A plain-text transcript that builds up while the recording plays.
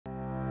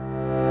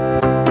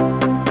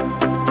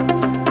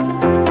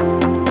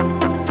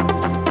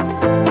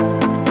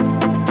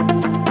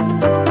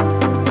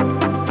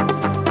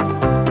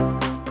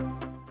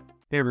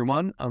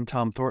everyone. I'm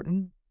Tom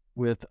Thornton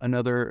with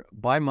another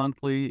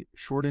bi-monthly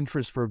short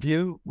interest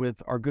review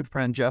with our good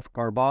friend Jeff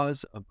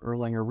Garbaz of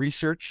Erlanger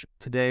Research.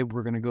 Today,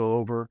 we're going to go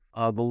over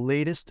the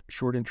latest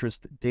short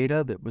interest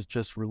data that was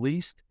just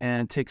released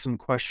and take some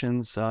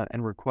questions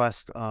and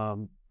requests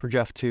for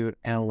Jeff to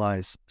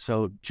analyze.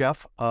 So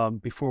Jeff,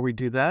 before we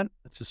do that,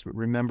 let's just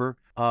remember,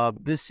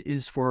 this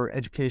is for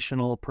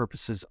educational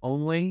purposes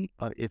only.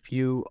 If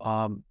you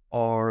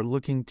are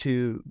looking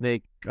to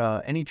make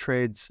any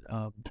trades,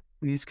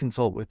 please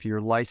consult with your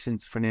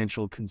licensed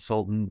financial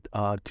consultant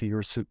to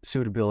your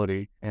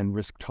suitability and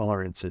risk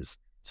tolerances.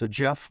 So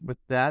Jeff, with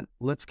that,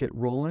 let's get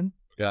rolling.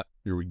 Yeah,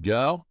 here we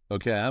go.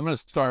 Okay, I'm going to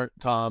start,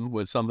 Tom,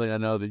 with something I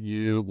know that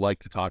you like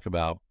to talk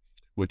about,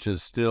 which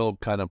is still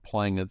kind of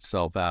playing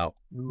itself out.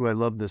 Ooh, I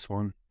love this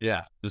one.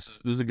 Yeah, this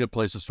is a good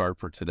place to start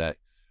for today.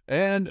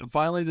 And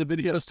finally, the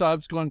video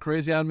stops going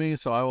crazy on me,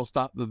 so I will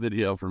stop the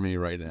video for me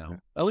right now.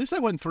 At least I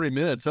went 3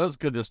 minutes. That was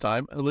good this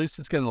time. At least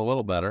it's getting a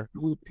little better.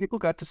 People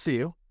got to see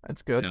you.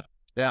 That's good.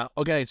 Yeah.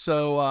 Okay,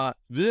 so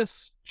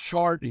this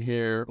chart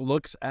here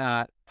looks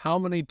at how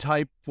many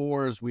type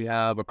 4s we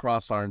have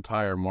across our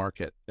entire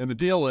market. And the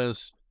deal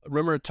is,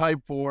 remember, type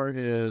 4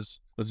 is,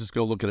 let's just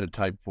go look at a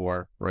type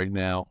 4 right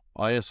now.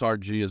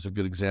 ISRG is a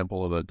good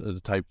example of a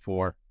type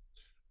 4.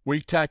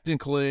 We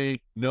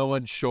technically no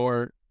one's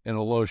short and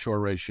a low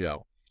short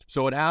ratio.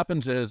 So what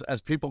happens is,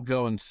 as people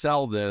go and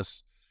sell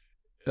this,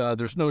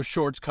 there's no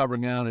shorts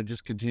covering out, it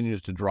just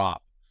continues to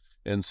drop.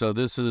 And so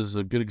this is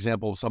a good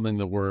example of something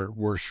that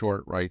we're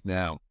short right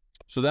now.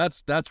 So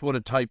that's what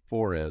a type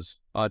 4 is.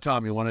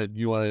 Tom, you want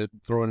to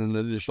throw in an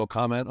additional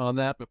comment on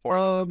that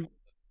before?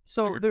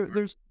 So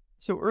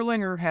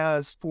Erlanger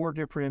has 4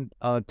 different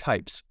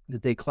types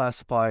that they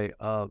classify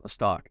a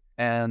stock.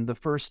 And the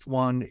first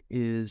one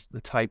is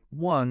the type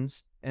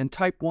 1s. And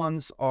type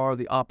 1s are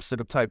the opposite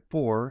of type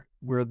 4,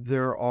 where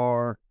there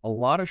are a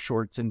lot of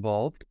shorts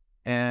involved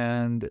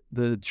and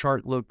the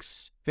chart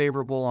looks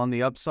favorable on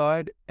the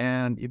upside,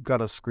 and you've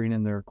got a screen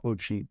in there,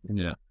 quote sheet.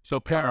 Yeah.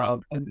 So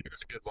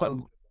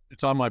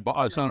it's on my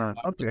box.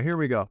 Okay, here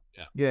we go.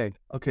 Yeah. Yay.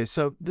 Okay,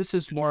 so this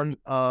is one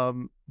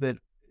that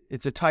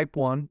it's a type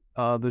 1.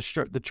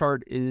 The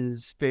chart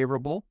is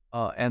favorable,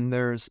 and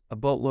there's a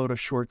boatload of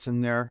shorts in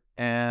there.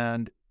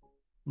 And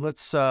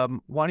let's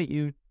why don't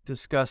you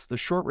discuss the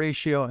short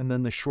ratio and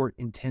then the short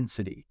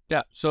intensity?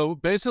 Yeah. So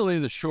basically,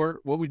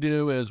 what we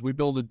do is we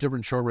build a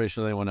different short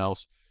ratio than anyone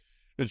else.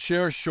 It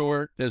shares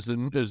short is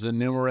the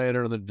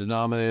numerator, the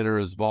denominator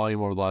is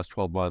volume over the last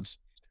 12 months.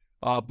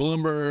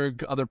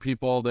 Bloomberg, other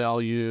people, they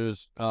all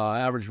use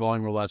average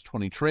volume over the last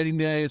 20 trading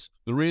days.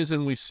 The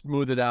reason we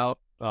smooth it out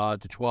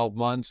to 12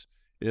 months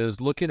is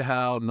look at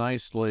how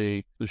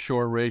nicely the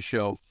short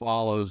ratio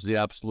follows the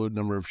absolute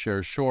number of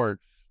shares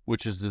short,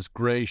 which is this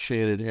gray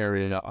shaded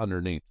area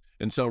underneath.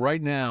 And so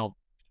right now,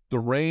 the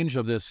range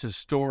of this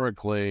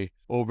historically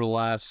over the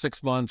last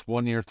 6 months,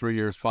 1 year, 3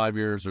 years, 5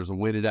 years, there's a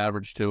weighted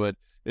average to it.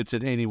 It's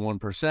at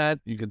 81%.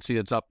 You can see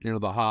it's up near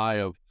the high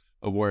of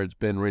where it's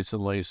been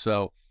recently.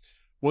 So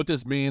what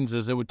this means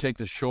is it would take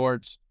the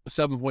shorts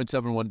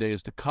 7.71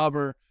 days to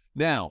cover.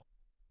 Now,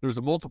 there's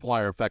a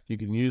multiplier effect you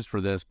can use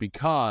for this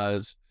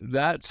because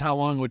that's how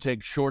long it would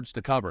take shorts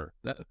to cover.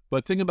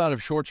 But think about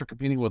if shorts are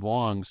competing with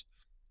longs,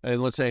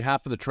 and let's say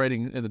half of the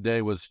trading in the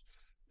day was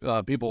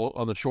people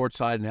on the short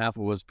side and half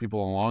of it was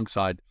people on the long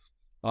side.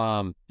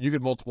 You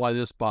could multiply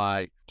this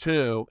by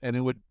 2, and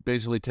it would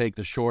basically take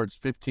the shorts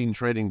 15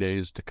 trading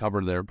days to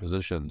cover their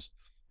positions.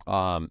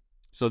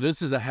 So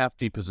this is a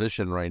hefty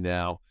position right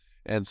now,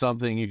 and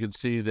something you can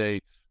see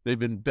they've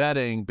been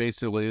betting.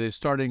 Basically, they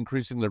started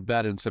increasing their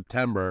bet in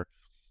September,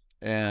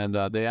 and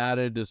they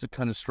added as it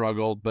kind of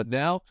struggled, but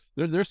now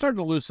they're starting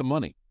to lose some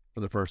money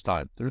for the first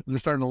time. They're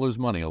starting to lose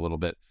money a little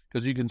bit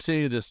because you can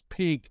see this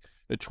peak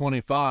at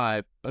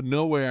 25, but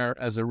nowhere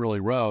as it really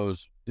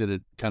rose did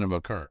it kind of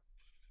occur.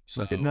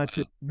 So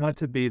not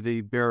to be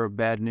the bearer of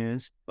bad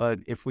news, but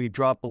if we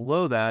drop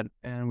below that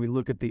and we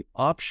look at the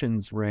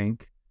options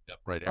rank, yep,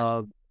 right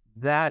here.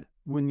 That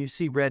when you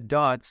see red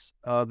dots,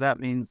 that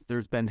means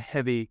there's been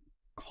heavy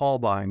call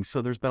buying.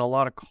 So there's been a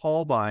lot of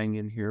call buying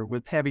in here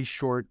with heavy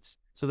shorts.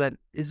 So that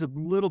is a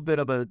little bit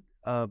of it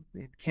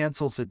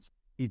cancels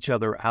each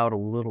other out a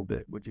little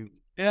bit. Would you?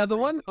 Yeah, the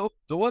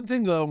one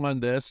thing though on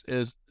this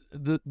is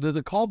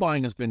the call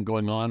buying has been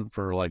going on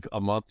for like a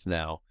month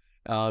now.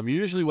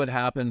 Usually what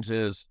happens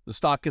is the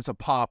stock gets a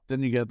pop,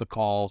 then you get the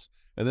calls,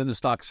 and then the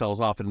stock sells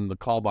off and the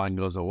call buying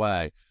goes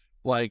away.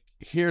 Like,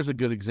 here's a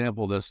good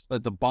example of this.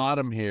 At the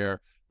bottom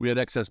here, we had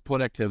excess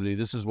put activity.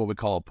 This is what we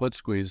call a put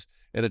squeeze,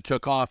 and it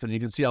took off, and you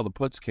can see how the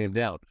puts came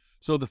down.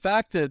 So the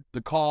fact that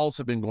the calls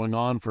have been going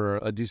on for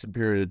a decent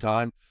period of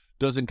time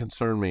doesn't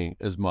concern me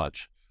as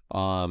much.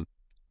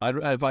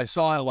 If I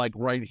saw it like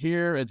right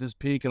here at this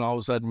peak and all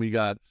of a sudden we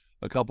got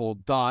a couple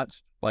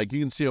dots, like you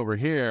can see over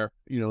here,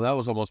 that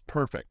was almost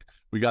perfect.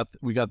 We got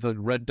the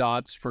red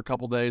dots for a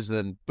couple days, and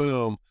then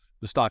boom,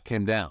 the stock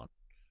came down.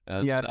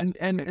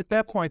 And at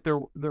that point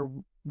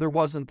there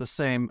wasn't the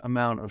same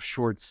amount of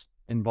shorts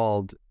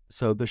involved.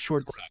 So the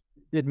shorts,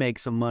 did make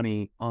some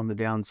money on the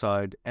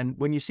downside. And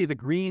when you see the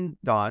green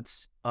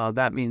dots,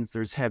 that means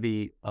there's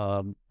heavy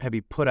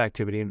put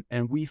activity,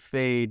 and we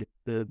fade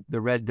the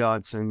red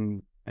dots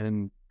and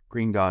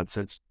green dots.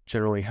 That's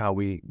generally how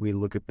we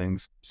look at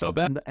things. So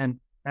and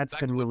that's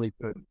been really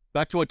good.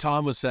 Back to what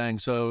Tom was saying.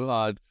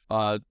 So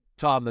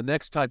Tom, the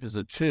next type is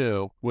a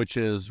 2, which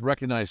is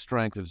recognized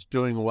strength. It's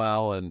doing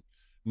well and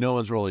no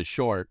one's really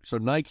short. So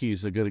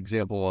Nike's a good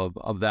example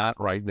of that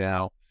right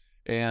now.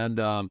 And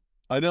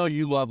I know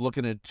you love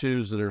looking at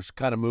 2s that are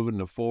kind of moving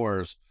to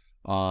 4s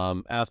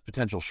as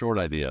potential short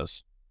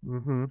ideas.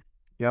 Mm-hmm.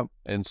 Yep.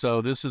 And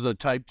so this is a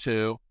type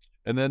 2.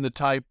 And then the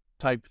type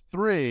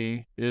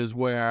 3 is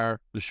where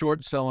the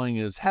short selling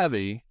is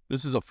heavy.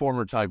 This is a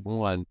former type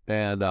 1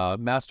 and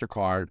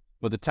MasterCard,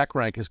 but the tech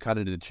rank has kind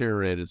of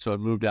deteriorated. So it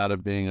moved out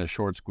of being a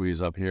short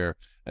squeeze up here.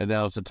 And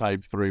now it's a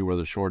type 3 where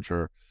the shorts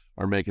are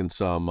making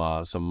some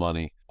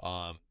money.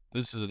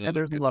 This is and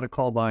there's a lot of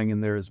call buying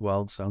in there as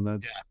well. So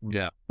that's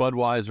yeah.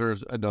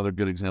 Budweiser's another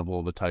good example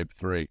of a type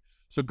 3.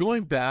 So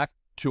going back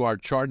to our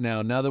chart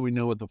now that we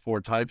know what the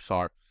 4 types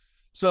are.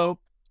 So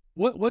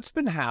what's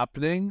been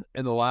happening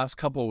in the last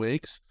couple of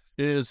weeks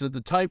is that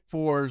the type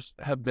 4s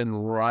have been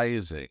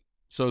rising.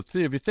 So if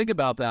you think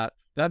about that,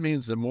 that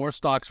means that more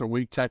stocks are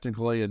weak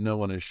technically and no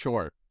one is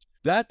short.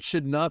 That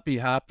should not be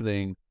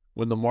happening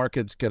when the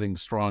market's getting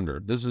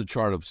stronger. This is a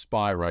chart of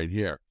SPY right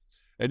here.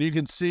 And you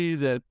can see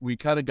that we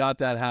kind of got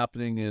that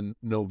happening in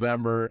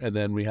November, and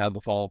then we had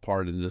the fall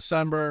apart in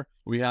December.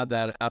 We had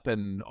that happen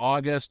in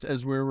August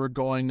as we were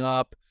going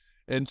up.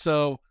 And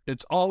so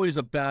it's always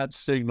a bad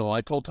signal.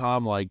 I told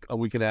Tom like a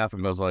week and a half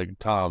ago, I was like,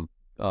 Tom,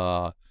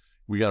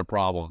 we got a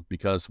problem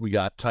because we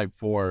got type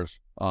 4s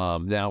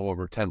now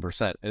over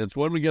 10%. And it's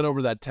when we get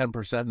over that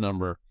 10%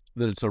 number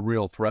that it's a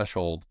real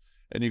threshold.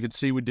 And you can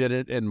see we did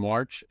it in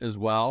March as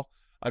well.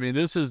 I mean,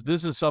 this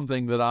is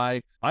something that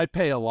I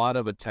pay a lot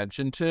of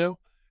attention to.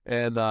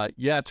 And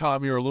yeah,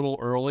 Tom, you're a little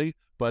early,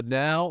 but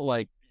now,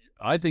 like,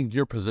 I think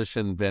you're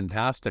positioned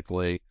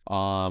fantastically.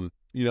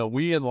 You know,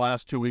 we in the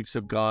last 2 weeks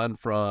have gone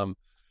from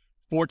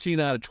 14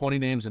 out of 20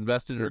 names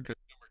invested in our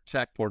consumer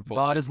tech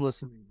portfolio. Bod is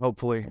listening,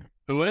 hopefully.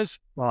 Who is?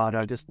 Bod,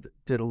 I just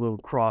did a little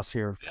cross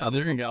here. Yeah,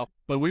 there you go.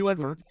 But we went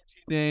from 14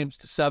 names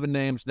to 7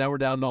 names. Now we're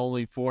down to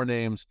only 4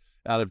 names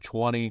out of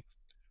 20.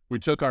 We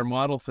took our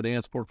model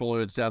finance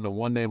portfolio. It's down to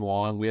 1 name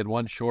long. We had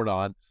 1 short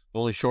on. The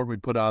only short we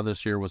put on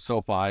this year was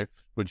SoFi,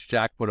 which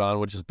Jack put on,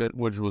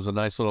 which was a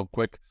nice little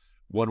quick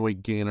 1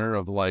 week gainer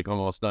of like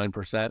almost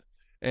 9%.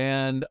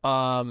 And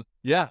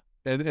yeah,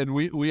 and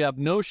we have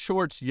no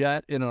shorts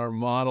yet in our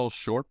model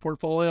short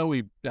portfolio.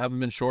 We haven't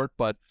been short,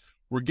 but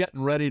we're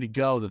getting ready to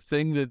go. The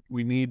thing that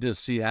we need to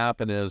see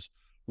happen is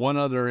one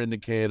other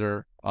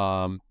indicator.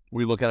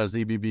 We look at as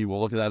EBB. We'll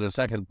look at that in a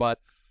second, but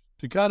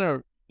to kind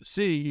of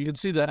see, you can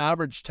see the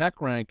average tech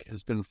rank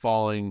has been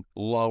falling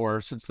lower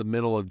since the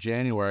middle of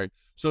January.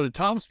 So to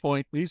Tom's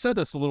point, he said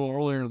this a little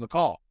earlier in the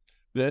call,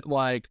 that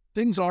like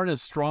things aren't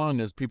as strong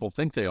as people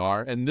think they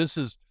are. And this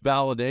is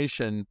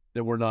validation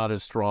that we're not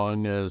as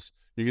strong as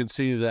you can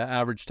see the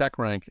average tech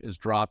rank is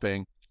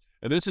dropping.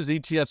 And this is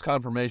ETS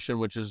confirmation,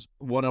 which is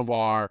one of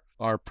our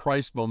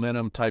price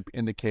momentum type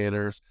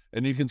indicators.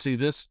 And you can see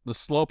this, the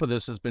slope of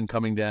this has been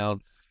coming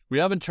down. We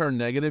haven't turned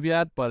negative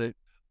yet, but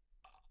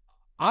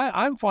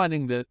I'm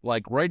finding that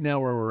like right now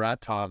where we're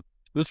at, Tom,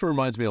 this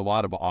reminds me a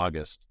lot of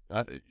August.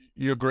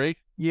 You agree?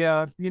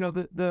 Yeah. You know,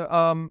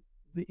 the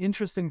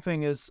interesting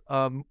thing is,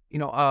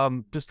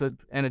 just an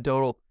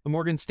anecdotal, the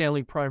Morgan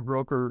Stanley Prime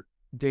Broker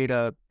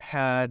data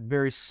had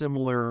very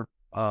similar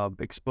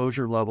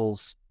exposure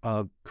levels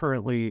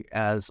currently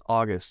as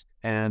August.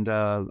 And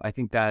I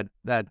think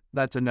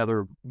that's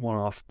another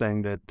one-off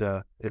thing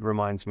that it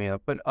reminds me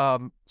of. But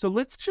so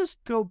let's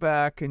just go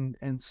back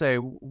and say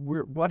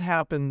what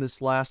happened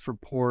this last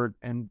report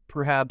and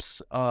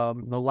perhaps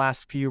the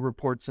last few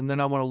reports. And then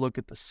I want to look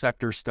at the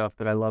sector stuff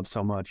that I love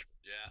so much.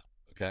 Yeah.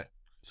 Okay.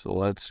 So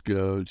let's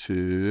go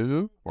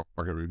to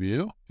market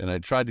review. And I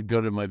tried to go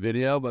to my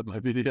video, but my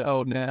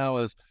video now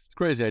it's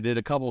crazy. I did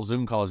a couple of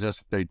Zoom calls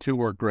yesterday. 2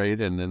 worked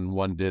great and then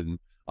 1 didn't.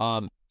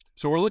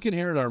 So we're looking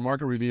here at our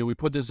market review. We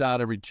put this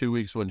out every 2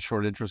 weeks when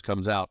short interest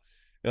comes out.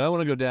 And I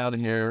want to go down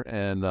here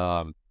and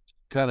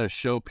kind of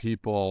show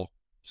people.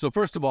 So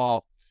first of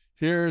all,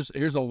 here's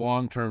a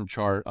long-term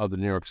chart of the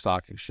New York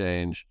Stock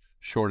Exchange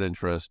short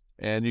interest.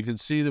 And you can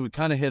see that we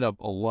kind of hit a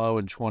low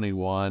in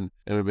 21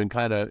 and we've been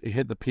kind of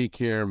hit the peak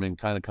here and been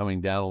kind of coming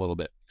down a little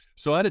bit.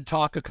 So I had a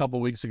talk a couple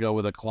of weeks ago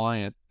with a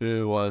client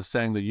who was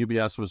saying that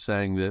UBS was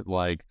saying that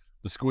like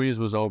the squeeze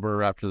was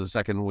over after the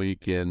second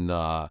week in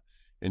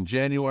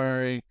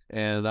January.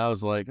 And I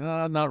was like,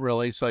 not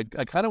really. So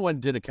I kind of went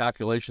and did a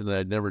calculation that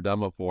I'd never done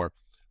before.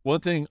 One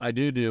thing I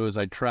do is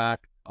I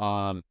track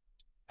how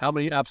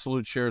many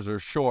absolute shares are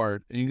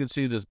short. And you can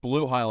see this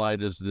blue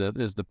highlight is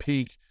the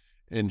peak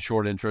in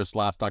short interest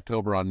last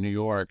October on New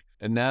York,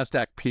 and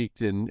NASDAQ peaked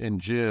in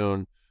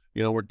June.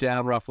 You know, we're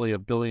down roughly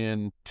 1.2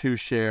 billion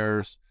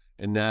shares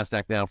in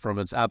NASDAQ now from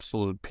its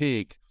absolute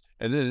peak.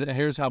 And then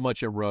here's how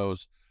much it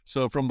rose.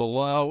 So from the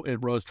low,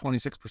 it rose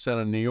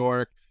 26% on New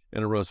York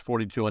and it rose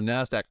 42 on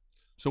NASDAQ.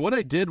 So what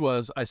I did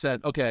was I said,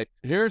 okay,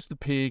 here's the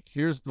peak,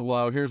 here's the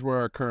low, here's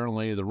where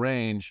currently the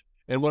range.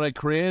 And what I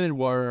created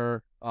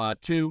were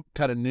two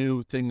kind of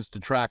new things to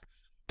track: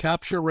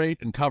 capture rate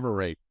and cover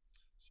rate.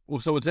 Well,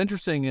 so what's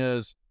interesting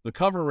is the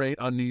cover rate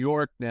on New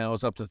York now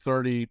is up to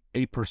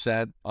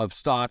 38% of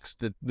stocks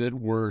that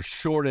were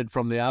shorted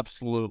from the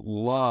absolute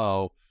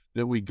low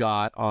that we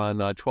got on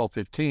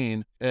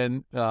 12/15,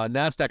 and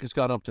NASDAQ has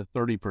gone up to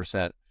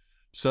 30%.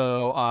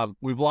 So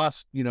we've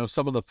lost,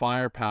 some of the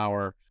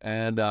firepower,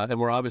 and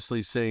we're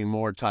obviously seeing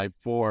more type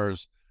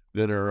fours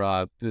that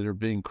are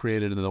being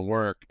created in the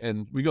work.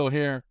 And we go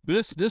here.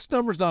 This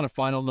number's not a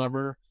final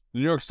number. The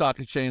New York Stock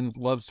Exchange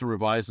loves to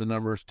revise the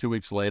numbers 2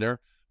 weeks later,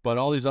 but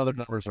all these other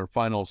numbers are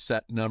final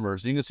set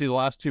numbers. You can see the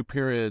last two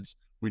periods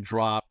we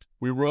dropped.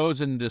 We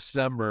rose in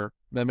December.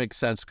 That makes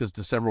sense because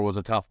December was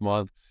a tough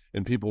month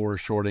and people were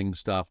shorting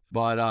stuff.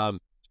 But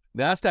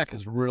NASDAQ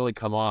has really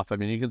come off. I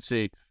mean, you can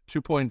see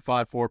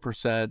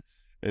 2.54%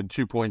 and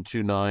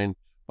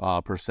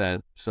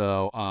 2.29%.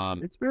 So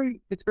it's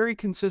very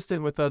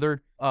consistent with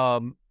other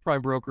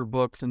prime broker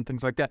books and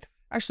things like that.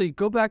 Actually,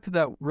 go back to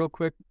that real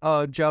quick,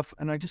 Jeff,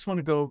 and I just want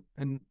to go,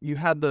 and you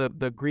had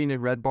the green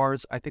and red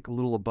bars, I think a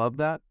little above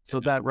that. So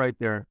that right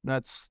there,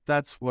 that's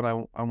what I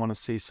want to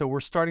see. So we're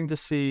starting to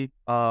see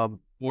those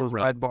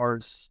red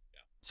bars.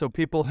 Yeah. So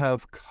people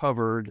have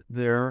covered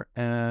there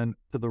and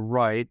to the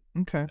right.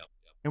 Okay. Yep.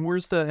 And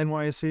where's the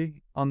NYSE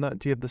on that?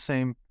 Do you have the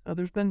same?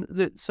 There's been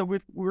so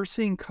we're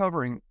seeing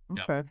covering.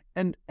 Okay.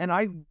 Yep. And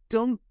I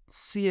don't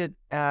see it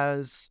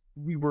as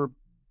we were.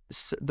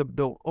 The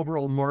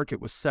overall market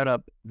was set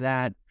up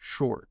that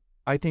short.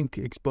 I think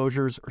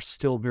exposures are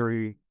still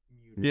very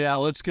muted. Yeah,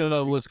 let's go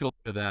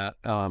to that.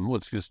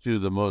 Let's just do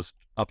the most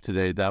up to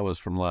date. That was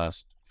from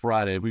last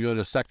Friday. If we go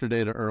to sector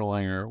data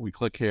Erlanger, we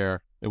click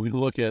here and we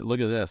look at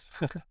this.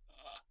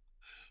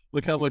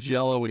 Look how much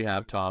yellow we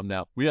have, Tom.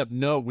 Now we have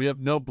no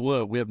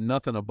blue. We have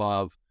nothing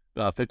above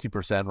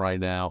 50% right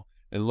now.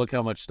 And look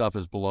how much stuff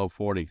is below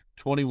 40.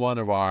 21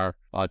 of our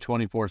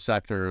 24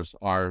 sectors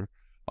are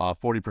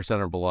 40%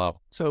 or below.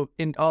 So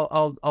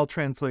I'll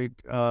translate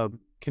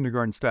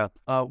kindergarten stuff.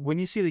 When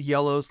you see the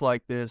yellows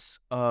like this,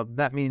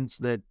 that means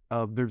that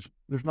there's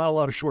not a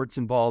lot of shorts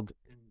involved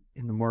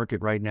in the market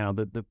right now.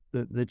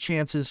 The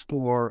chances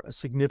for a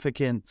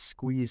significant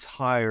squeeze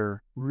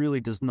higher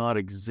really does not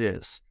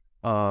exist.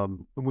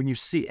 When you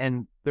see,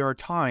 and there are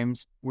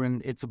times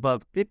when it's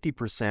above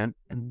 50%,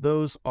 and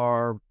those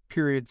are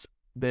periods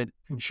that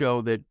can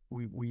show that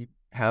we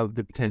have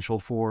the potential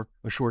for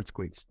a short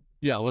squeeze.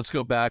 Yeah, let's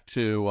go back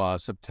to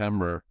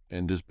September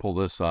and just pull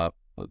this up.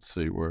 Let's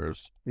see,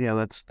 yeah,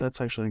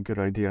 that's actually a good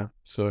idea.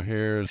 So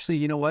here's actually,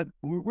 you know what?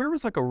 Where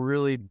was like a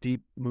really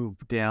deep move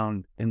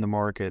down in the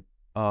market?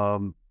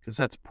 Because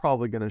that's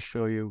probably going to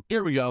show you.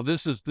 Here we go.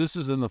 This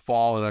is in the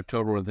fall in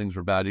October when things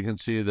were bad. You can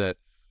see that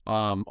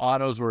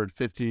autos were at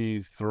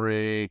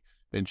 53,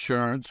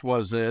 insurance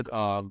was at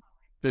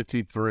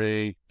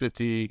 53,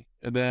 50,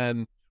 and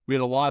then we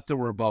had a lot that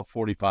were above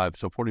 45,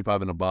 so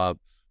 45 and above.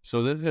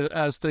 So that,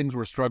 as things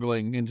were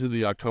struggling into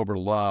the October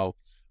low,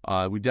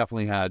 we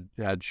definitely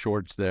had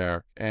shorts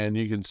there, and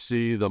you can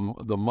see the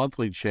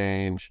monthly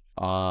change.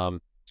 There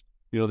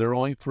were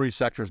only 3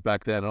 sectors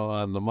back then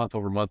on the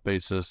month-over-month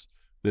basis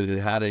that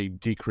it had a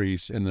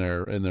decrease in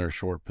their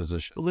short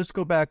position. Let's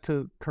go back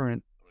to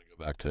current. Let me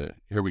go back to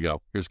here we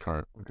go. Here's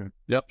current. Okay.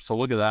 Yep. So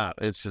look at that.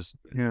 It's just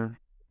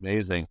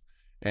amazing,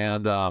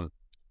 and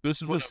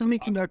this is so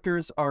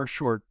semiconductors are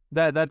short.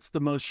 That's the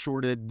most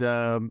shorted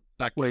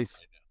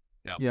place.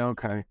 Yeah.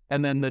 Okay.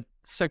 And then the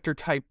sector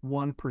type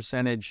 1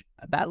 percentage,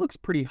 that looks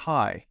pretty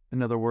high.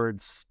 In other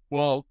words,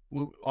 well,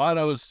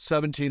 auto is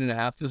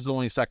 17.5. This is the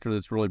only sector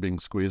that's really being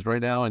squeezed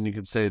right now. And you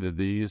could say that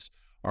these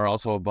are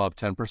also above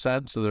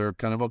 10%. So they're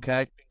kind of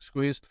okay being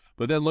squeezed.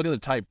 But then look at the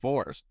type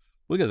 4s.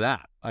 Look at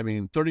that. I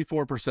mean,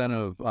 34%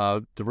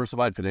 of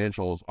diversified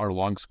financials are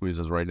long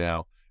squeezes right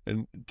now.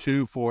 And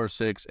 2, 4,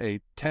 6,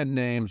 8, 10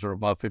 names are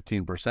above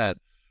 15%.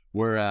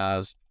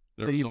 Whereas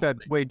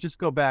wait, just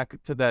go back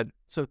to that.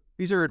 So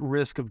these are at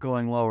risk of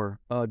going lower.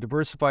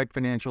 Diversified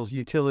financials,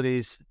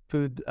 utilities,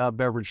 food,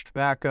 beverage,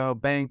 tobacco,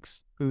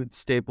 banks, food,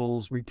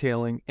 staples,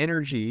 retailing,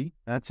 energy.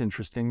 That's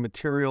interesting.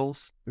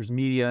 Materials. There's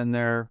media in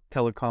there,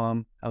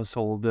 telecom,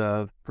 household,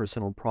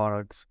 personal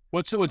products.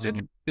 What's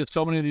interesting is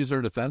so many of these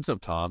are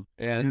defensive, Tom.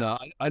 And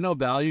I know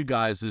value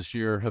guys this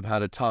year have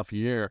had a tough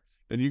year.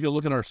 And you can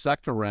look at our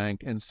sector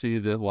rank and see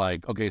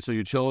that so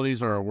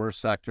utilities are our worst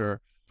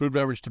sector. Food,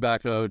 beverage,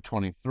 tobacco,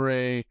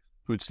 23.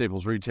 Food,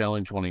 staples,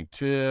 retailing,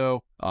 22.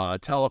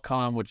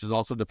 Telecom, which is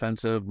also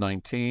defensive,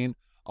 19.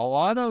 A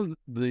lot of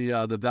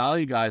the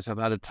value guys have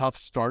had a tough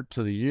start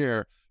to the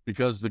year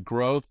because the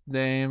growth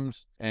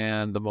names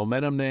and the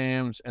momentum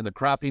names and the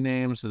crappy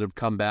names that have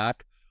come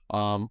back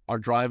are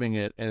driving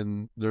it,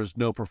 and there's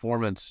no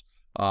performance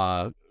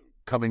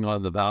coming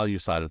on the value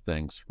side of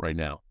things right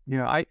now.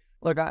 Yeah,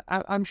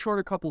 I'm short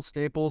a couple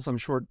staples. I'm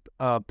short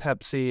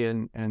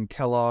Pepsi and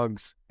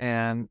Kellogg's,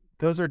 and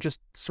those are just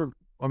sort of,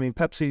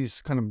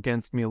 Pepsi's kind of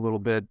against me a little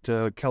bit.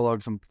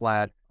 Kellogg's, I'm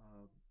flat.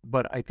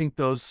 but I think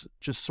those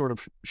just sort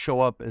of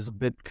show up as a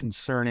bit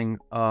concerning,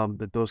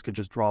 that those could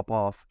just drop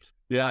off.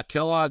 Yeah,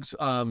 Kellogg's,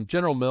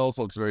 General Mills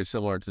looks very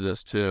similar to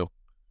this too.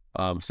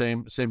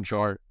 Same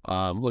chart.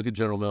 Look at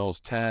General Mills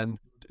 10.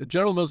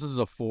 General Mills is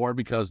a 4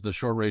 because the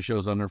short ratio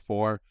is under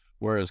 4,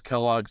 whereas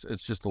Kellogg's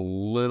it's just a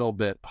little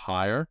bit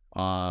higher.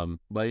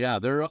 But yeah,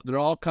 they're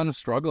all kind of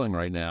struggling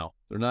right now.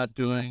 They're not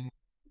doing.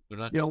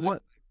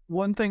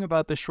 One thing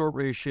about the short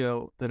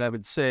ratio that I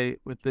would say,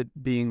 with it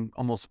being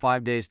almost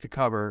 5 days to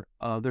cover,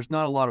 there's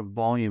not a lot of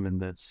volume in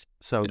this.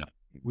 So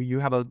you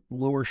have a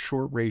lower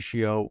short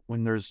ratio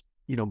when there's,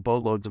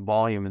 boatloads of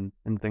volume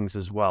and things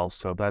as well.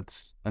 So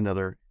that's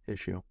another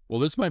issue. Well,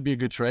 this might be a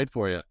good trade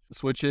for you.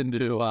 Switch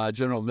into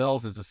General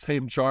Mills. It's the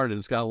same chart and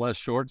it's got less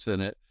shorts in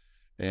it.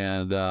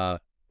 And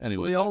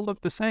anyway, they all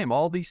look the same.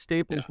 All these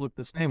staples look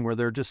the same, where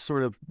they're just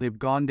sort of, they've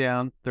gone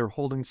down, they're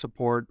holding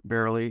support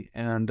barely,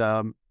 and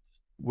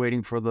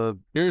waiting for the.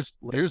 Here's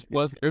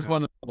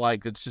one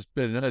like it's just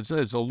been it's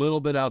a little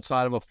bit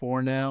outside of a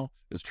 4 now.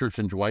 It's Church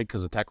and Dwight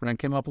because the tech rank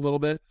came up a little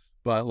bit,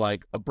 but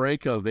like a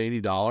break of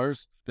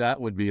 $80,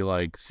 that would be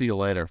like, see you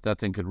later. That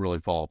thing could really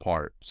fall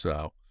apart.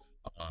 So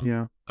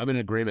I'm in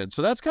agreement.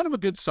 So that's kind of a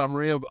good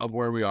summary of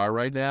where we are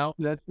right now.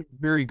 That's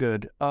very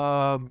good.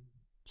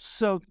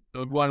 So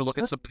we want to look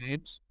at some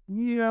names.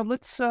 Yeah,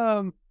 let's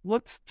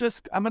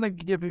just, I'm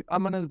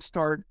gonna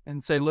start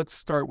and say, let's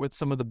start with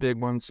some of the big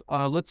ones.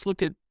 Let's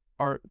look at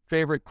our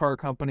favorite car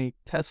company,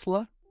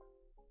 Tesla.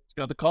 It's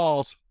got the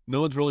calls.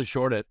 No one's really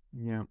short it.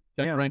 Yeah.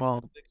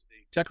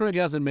 Tech rank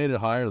hasn't made it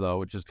higher though,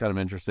 which is kind of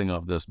interesting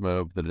of this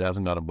move, that it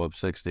hasn't got above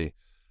 60.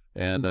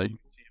 And you can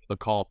see the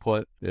call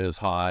put is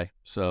high.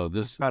 So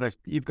this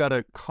you've got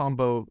a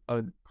combo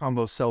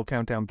sell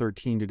countdown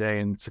 13 today,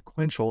 and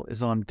sequential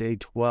is on day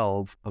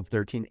 12 of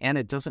 13, and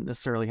it doesn't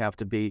necessarily have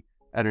to be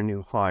at a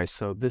new high.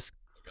 So this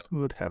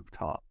could have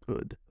top.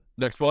 Good.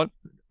 Next one.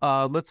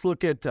 Let's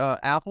look at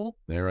Apple.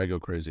 There I go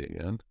crazy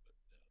again.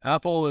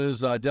 Apple is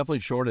definitely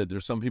shorted.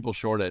 There's some people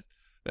short it.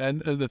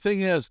 And the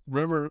thing is,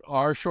 remember,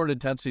 our short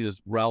intensity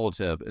is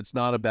relative. It's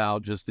not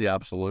about just the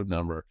absolute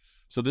number.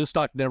 So this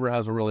stock never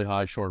has a really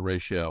high short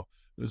ratio.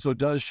 So it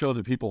does show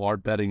that people are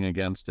betting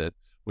against it,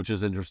 which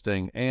is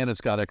interesting. And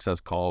it's got excess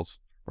calls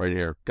right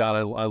here. God,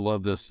 I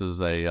love this as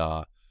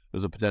a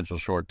potential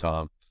short,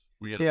 Tom.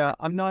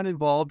 I'm not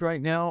involved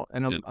right now,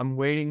 and I'm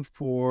waiting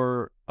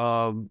for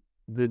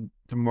the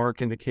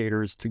mark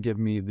indicators to give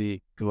me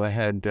the go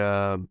ahead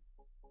on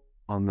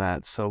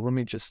that. So let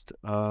me just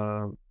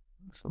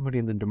somebody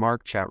in the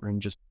DeMark chat room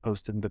just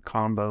posted the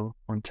combo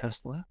on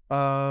Tesla.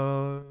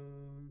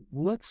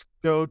 Let's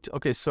go to,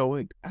 okay,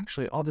 so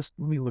actually let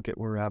me look at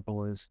where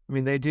Apple is. I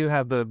mean, they do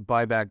have the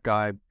buyback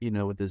guy,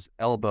 with his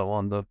elbow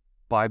on the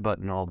buy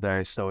button all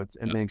day, so it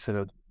makes it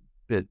a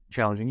bit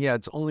challenging. Yeah,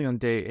 it's only on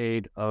day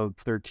 8 of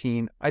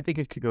 13. I think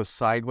it could go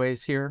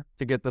sideways here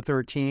to get the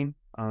 13.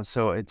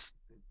 So it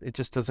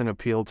just doesn't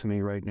appeal to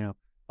me right now.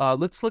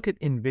 Let's look at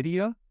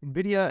NVIDIA.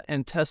 NVIDIA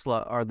and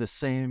Tesla are the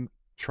same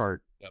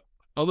chart. Yep.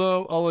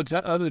 Although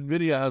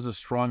NVIDIA has a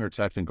stronger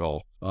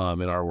technical in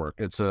our work.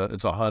 It's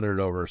 100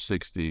 over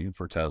 60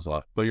 for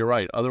Tesla. But you're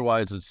right.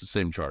 Otherwise, it's the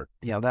same chart.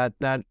 Yeah,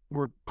 that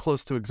we're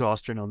close to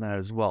exhaustion on that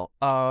as well.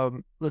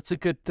 Let's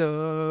look at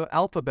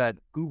Alphabet,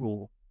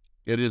 Google.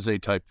 It is a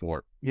type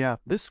 4. Yeah,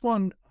 this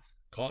one.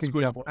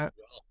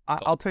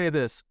 I'll tell you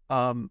this.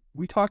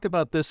 We talked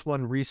about this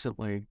one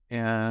recently,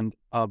 and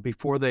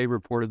before they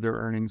reported their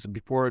earnings,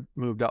 before it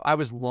moved up, I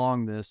was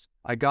long this.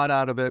 I got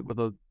out of it with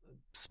a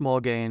small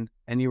gain,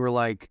 and you were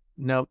like,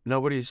 "No,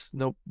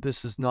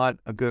 this is not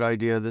a good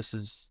idea.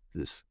 This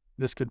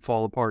could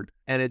fall apart,"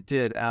 and it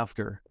did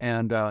after.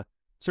 And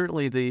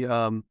certainly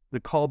the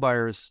call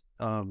buyers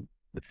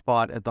that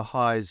bought at the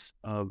highs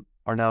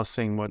are now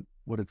seeing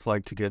what it's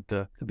like to get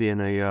to be in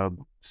a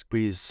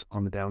squeeze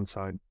on the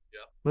downside.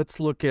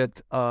 Let's look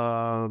at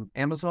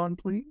Amazon,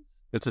 please.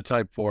 It's a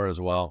type 4 as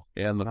well,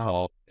 and the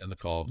call.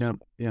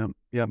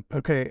 Yeah.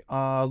 Okay.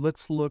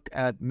 Let's look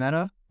at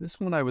Meta. This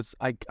one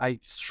I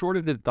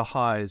shorted it at the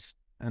highs,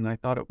 and I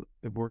thought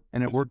it worked,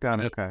 and it worked out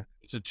okay.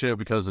 It's a 2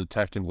 because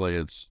technically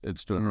it's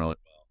doing really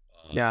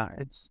well. Yeah,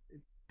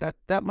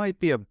 that might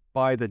be a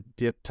buy the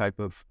dip type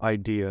of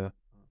idea.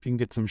 If you can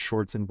get some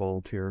shorts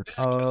involved here. It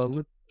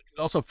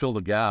could also fill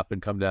the gap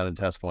and come down and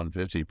test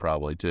 150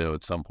 probably too.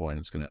 At some point,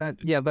 it's gonna.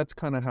 That's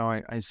kind of how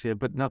I see it,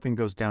 but nothing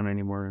goes down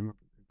anymore.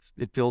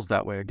 It feels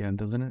that way again,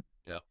 doesn't it?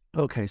 Yeah.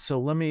 Okay, so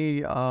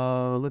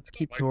let's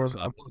keep going.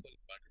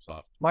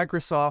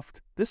 Microsoft.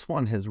 This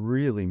one has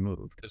really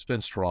moved. It's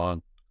been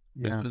strong.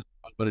 Yeah.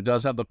 But it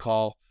does have the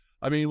call.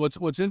 I mean,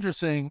 what's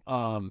interesting,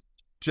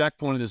 Jack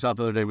pointed this out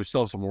the other day. We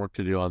still have some work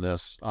to do on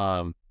this.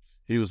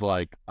 He was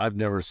like, I've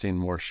never seen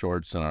more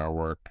shorts in our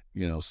work,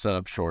 set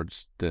up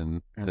shorts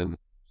than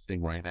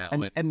seeing right now.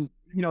 And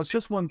it's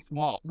just one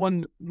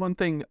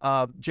thing.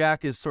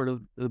 Jack is sort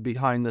of the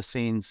behind the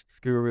scenes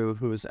guru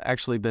who has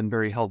actually been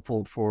very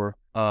helpful for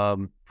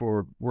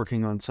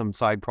working on some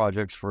side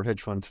projects for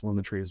hedge fund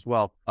telemetry as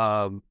well.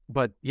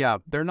 But yeah,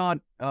 they're not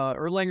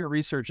Erlanger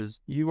Research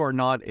you are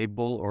not a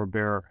bull or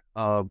bear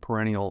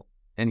perennial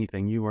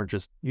anything.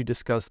 You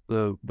discuss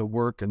the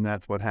work, and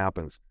that's what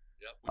happens.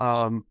 Yep.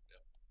 Um,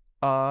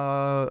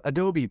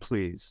 Adobe,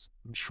 please.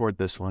 Short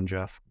this one,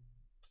 Jeff.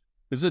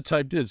 It's a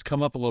type 2. It's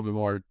come up a little bit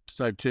more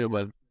type 2,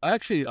 but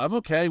I'm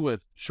okay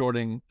with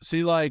shorting.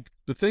 See, like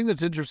the thing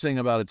that's interesting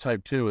about a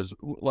type 2 is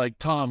like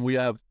Tom, we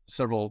have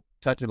several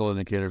technical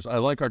indicators. I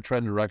like our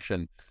trend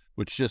direction,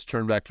 which just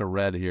turned back to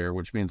red here,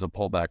 which means a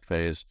pullback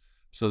phase.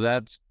 So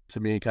that's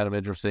to me kind of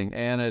interesting.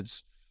 And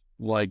it's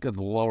like at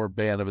the lower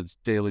band of its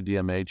daily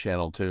DMA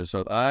channel too.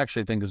 So I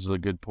actually think this is a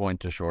good point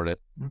to short it.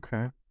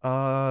 Okay.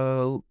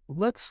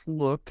 Let's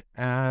look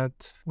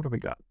at what do we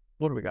got?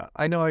 What do we got?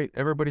 I know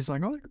everybody's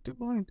like, oh, do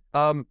mine.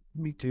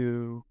 Me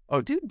too.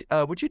 Oh, dude,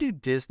 would you do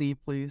Disney,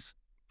 please?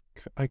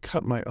 I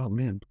cut my, oh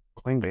man,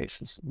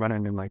 Coinbase is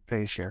running in my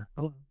face here.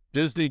 Hello.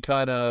 Disney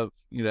kind of,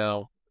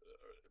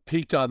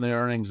 peaked on the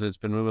earnings. It's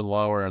been moving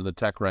lower, and the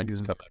tech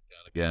rankings come back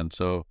down again.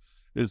 So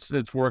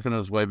it's working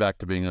its way back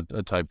to being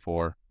a type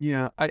 4.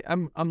 Yeah,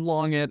 I'm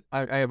long it.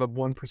 I have a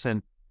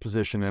 1%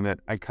 position in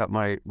it. I cut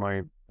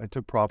I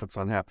took profits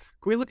on half.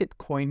 Can we look at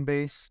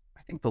Coinbase?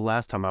 I think the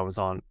last time I was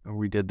on,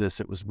 we did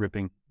this, it was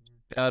ripping.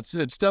 Yeah,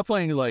 it's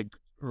definitely like,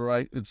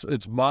 right.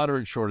 It's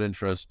moderate short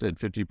interest at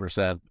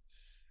 50%.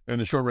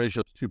 And the short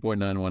ratio is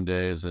 2.91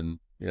 days. And,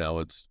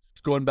 it's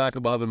going back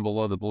above and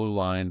below the blue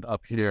line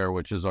up here,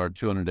 which is our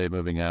 200-day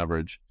moving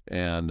average.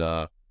 And,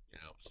 so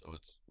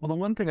it's. Well, the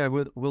one thing I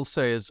will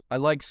say is I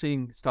like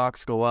seeing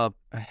stocks go up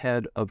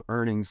ahead of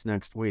earnings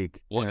next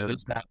week. Well,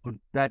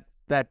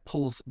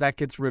 that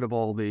gets rid of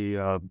all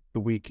the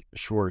weak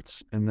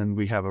shorts, and then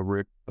we have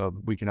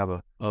we can have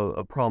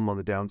a problem on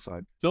the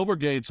downside.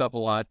 Silvergate's up a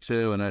lot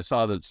too, and I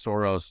saw that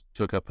Soros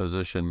took a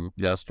position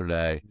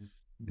yesterday,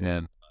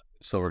 and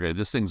Silvergate,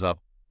 this thing's up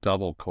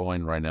double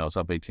coin right now. It's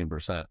up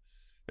 18%.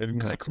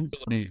 And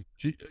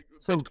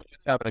so it's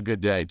having a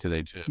good day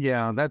today too.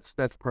 Yeah, that's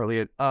partly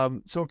it.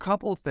 So a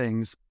couple of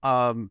things.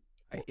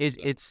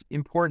 It's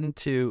important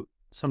to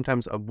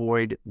sometimes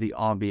avoid the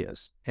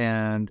obvious,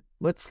 and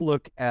let's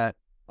look at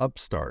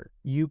Upstart,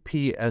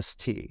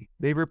 UPST.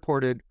 They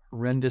reported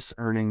horrendous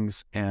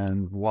earnings,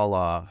 and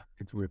voila,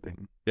 it's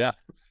ripping. Yeah,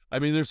 I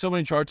mean, there's so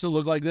many charts that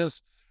look like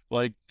this.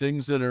 Like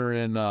things that are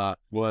in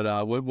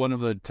what one of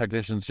the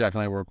technicians Jack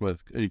and I work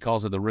with, he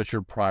calls it the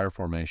Richard Pryor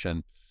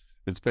formation.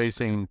 It's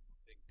facing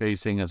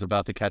is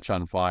about to catch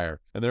on fire.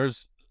 And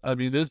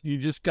you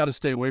just got to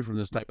stay away from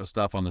this type of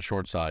stuff on the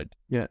short side.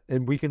 Yeah,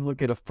 and we can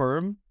look at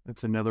Affirm.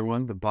 That's another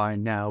one, the buy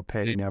now,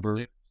 pay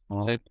never.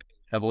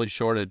 Heavily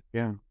shorted.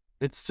 Yeah.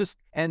 It's just,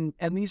 and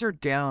these are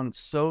down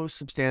so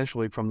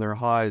substantially from their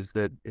highs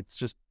that it's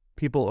just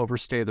people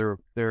overstay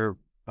their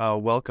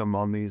welcome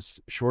on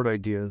these short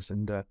ideas.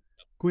 And can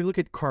we look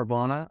at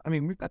Carvana? I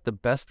mean, we've got the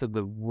best of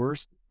the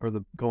worst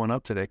going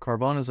up today.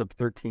 Carvana's up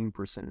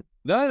 13%.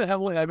 Not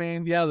heavily. I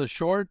mean, yeah, the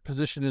short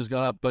position has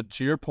gone up, but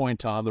to your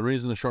point, Tom, the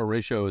reason the short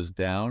ratio is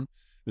down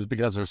is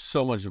because there's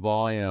so much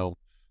volume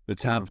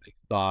that's happening in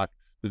stock.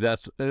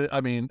 That's,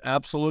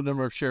 absolute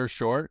number of shares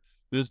short.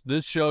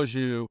 This shows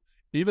you,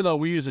 even though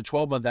we use a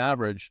 12-month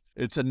average,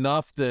 it's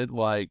enough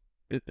that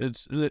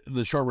it's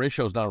the short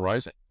ratio is not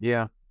rising.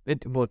 Yeah,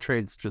 it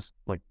trades just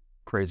like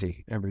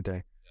crazy every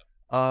day.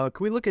 Can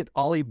we look at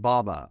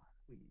Alibaba?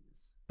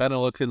 Kind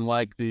of looking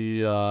like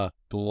the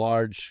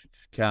large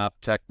cap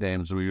tech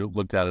names we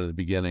looked at the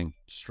beginning.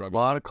 A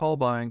lot of call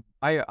buying.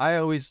 I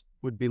always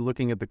would be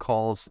looking at the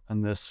calls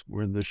on this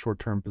with the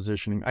short-term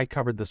positioning. I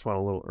covered this one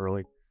a little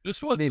early.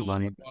 This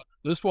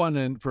one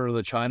and for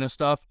the China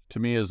stuff to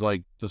me is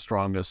like the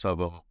strongest of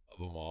them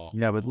all.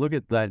 Yeah, but look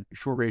at that,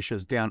 short ratio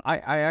is down. I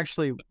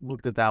actually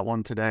looked at that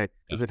one today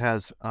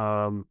because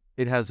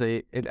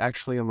it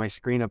actually on my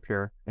screen up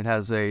here, it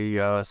has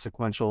a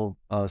sequential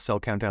sell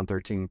countdown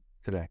 13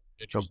 today.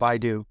 So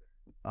Baidu,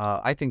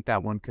 I think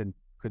that one could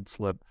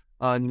slip.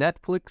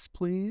 Netflix,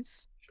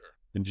 please. Sure.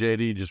 And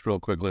JD just real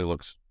quickly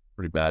looks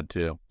pretty bad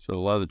too. So a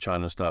lot of the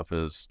China stuff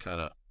is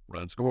kind of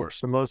run its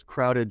course. The most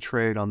crowded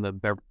trade on the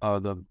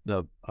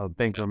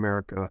Bank of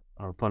America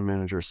fund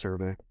manager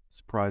survey.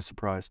 Surprise,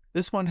 surprise.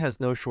 This one has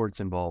no shorts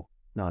involved,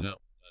 none. No.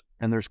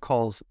 And there's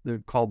calls. The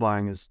call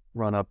buying is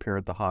run up here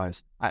at the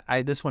highs.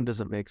 This one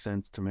doesn't make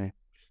sense to me.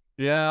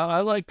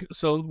 Yeah,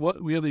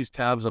 we have these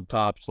tabs up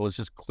top, so let's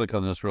just click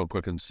on this real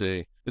quick and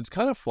see. It's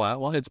kind of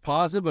flatline. It's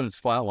positive, but it's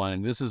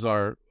flatlining. This is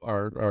our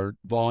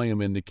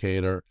volume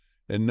indicator.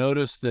 And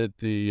notice that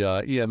the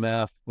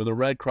EMF, when the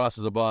red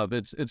crosses above,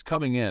 it's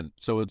coming in.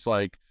 So it's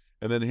like,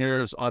 and then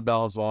here's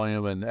unbalanced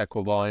volume and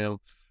equivolume.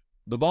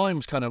 The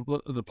volume's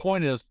the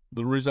point is,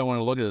 the reason I want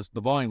to look at this,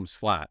 the volume's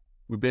flat.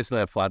 We basically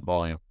have flat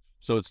volume.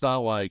 So it's not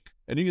like,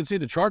 and you can see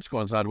the charts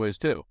going sideways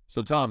too.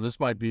 So Tom, this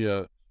might be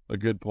a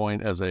good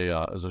point as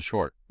a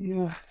short.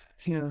 Yeah.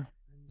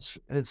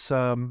 It's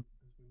a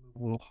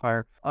little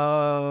higher.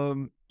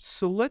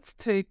 So let's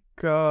take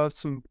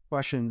some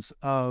questions.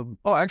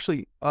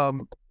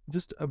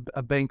 Just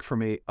a bank for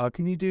me.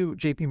 Can you do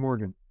JP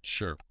Morgan?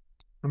 Sure.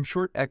 I'm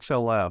short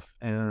XLF,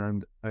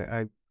 and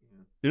I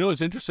You know,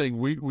 it's interesting.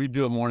 We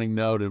do a morning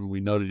note, and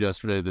we noted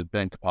yesterday that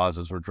bank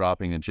deposits were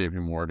dropping at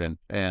JP Morgan,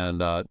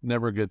 and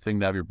never a good thing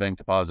to have your bank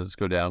deposits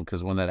go down,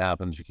 because when that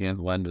happens, you can't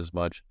lend as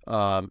much.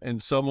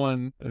 And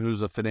someone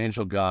who's a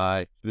financial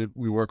guy that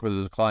we work with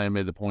as a client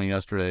made the point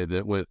yesterday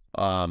that with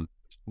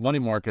money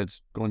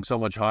markets going so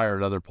much higher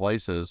at other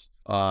places,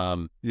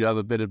 you have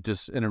a bit of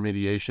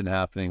disintermediation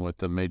happening with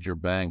the major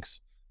banks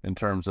in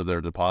terms of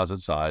their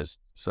deposit size.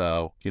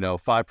 So,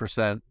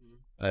 5%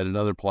 at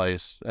another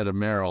place, at a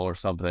Merrill or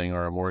something,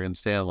 or a Morgan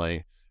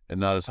Stanley, and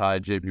not as high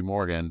at JP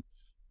Morgan,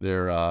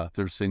 they're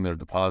seeing their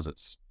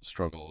deposits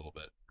struggle a little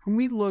bit. Can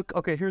we look?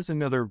 Okay, here's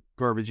another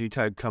garbagey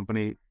type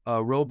company,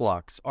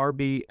 Roblox,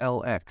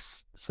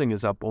 RBLX. This thing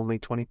is up only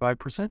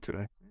 25%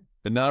 today.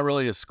 And not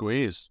really a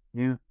squeeze.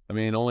 Yeah. I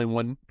mean, only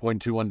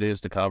 1.21 days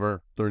to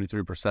cover,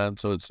 33%.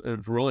 So it's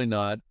really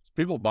not.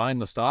 People buying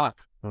the stock.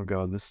 Oh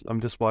God,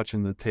 I'm just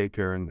watching the tape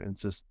here, and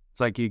it's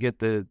like you get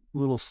the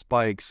little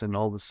spikes, and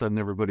all of a sudden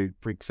everybody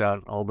freaks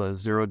out. All the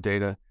zero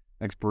data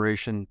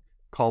expiration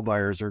call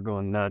buyers are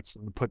going nuts,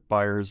 and the put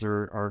buyers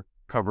are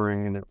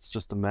covering, and it's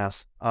just a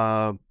mess.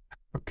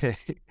 Okay.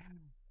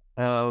 Yeah,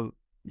 I'm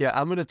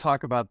going to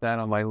talk about that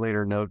on my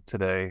later note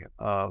today.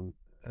 A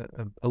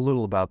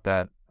little about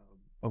that,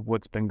 of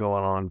what's been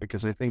going on,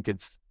 because I think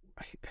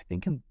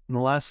in the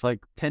last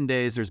 10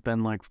 days, there's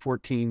been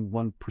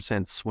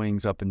 1%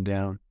 swings up and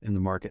down in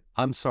the market.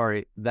 I'm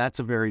sorry, that's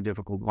a very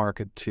difficult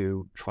market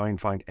to try and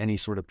find any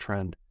sort of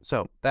trend.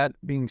 So that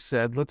being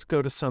said, let's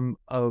go to some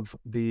of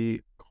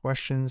the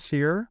questions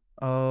here.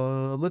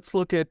 Let's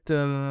look at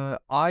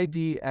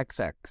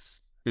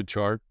IDXX. Good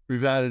chart.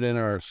 We've added in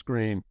our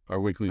screen, our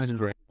weekly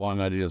screen,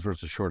 long ideas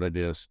versus short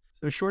ideas.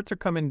 So shorts are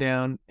coming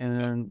down,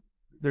 and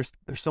there's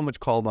so much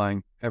call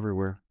buying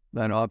everywhere,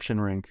 that option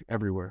rank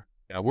everywhere.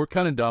 Yeah, we're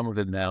kind of done with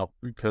it now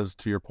because,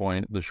 to your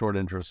point, the short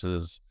interest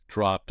is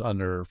dropped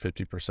under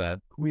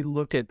 50%. We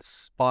look at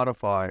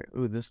Spotify.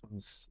 Ooh, this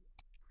one's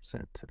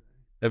percent today.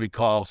 Heavy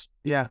calls.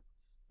 Yeah,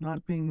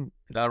 not really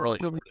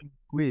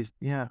squeezed.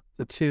 Yeah,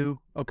 it's a 2.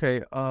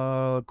 Okay,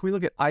 can we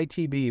look at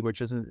ITB, which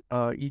is an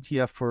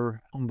ETF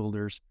for home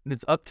builders, and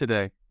it's up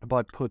today. I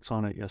bought puts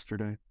on it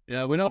yesterday.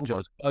 Yeah, we don't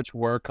do much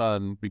work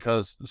on,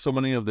 because so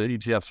many of the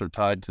ETFs are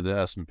tied to the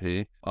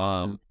S&P.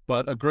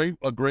 But a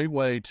great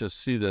way to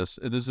see this,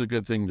 and this is a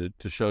good thing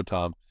to show,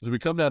 Tom, is we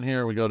come down here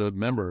and we go to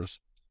members,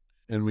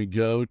 and we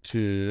go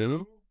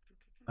to...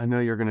 I know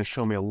you're going to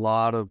show me a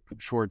lot of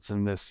shorts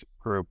in this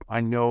group.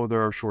 I know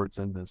there are shorts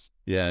in this.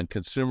 Yeah, and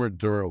consumer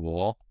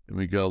durable, and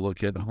we go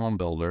look at home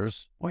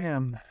builders.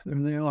 Wham, there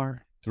they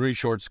are. 3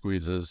 short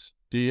squeezes.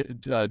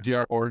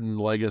 D.R. Horton,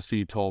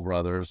 Legacy, Toll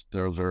Brothers,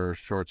 those are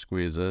short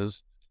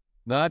squeezes.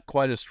 Not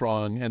quite as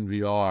strong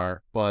NVR,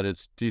 but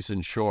it's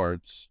decent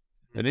shorts.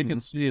 And you can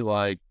see,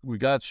 we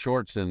got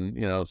shorts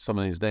in, some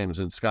of these names,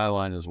 in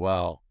Skyline as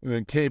well.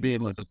 And KB.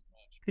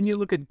 Can you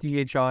look at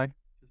DHI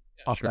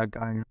off sure. that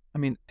guy? I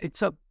mean,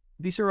 it's up.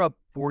 These are up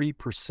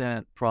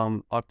 40%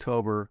 from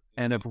October.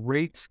 And if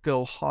rates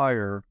go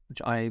higher,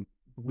 which I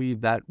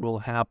believe that will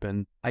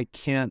happen, I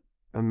can't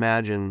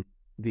imagine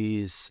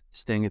these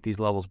staying at these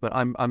levels, but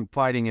I'm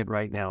fighting it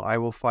right now. I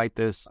will fight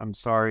this. I'm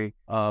sorry.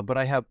 But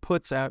I have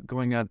puts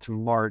going out to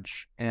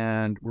March,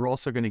 and we're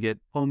also going to get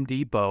Home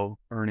Depot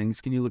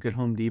earnings. Can you look at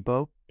Home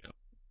Depot? Yeah.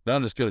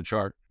 Not as good a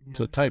chart. Yeah.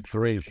 So type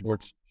 3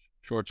 shorts.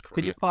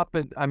 Could you pop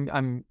it?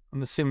 I'm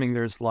assuming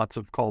there's lots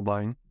of call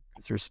buying.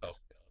 There's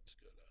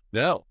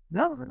no,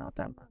 they're not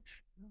that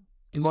much.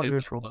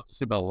 Let's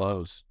see about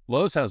Lowe's.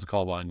 Lowe's has a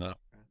call buying though.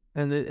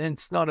 And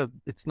it's not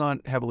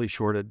heavily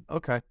shorted.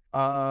 Okay.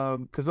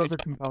 Because those are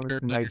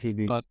components in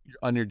ITV.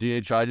 On your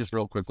DHI, just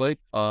real quickly.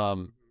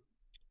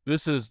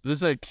 This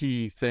is a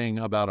key thing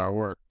about our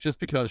work. Just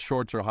because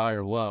shorts are high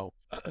or low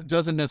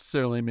doesn't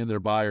necessarily mean they're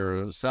buy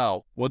or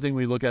sell. One thing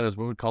we look at is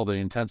what we call the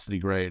intensity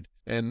grade.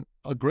 And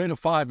a grade of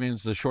 5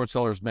 means the short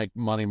sellers make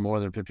money more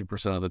than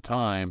 50% of the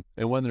time.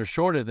 And when they're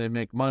shorted, they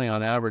make money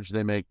on average,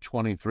 they make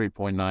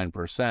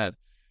 23.9%.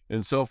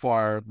 And so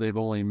far, they've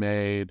only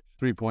made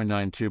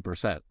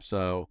 3.92%.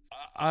 So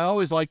I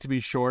always like to be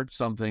short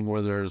something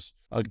where there's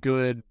a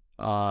good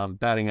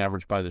batting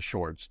average by the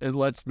shorts. It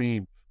lets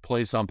me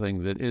play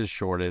something that is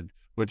shorted,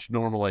 which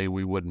normally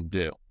we wouldn't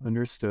do.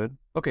 Understood.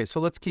 Okay,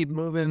 so let's keep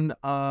moving.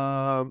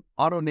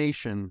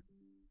 AutoNation.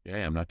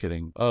 Yeah, I'm not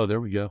kidding. Oh,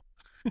 there we go.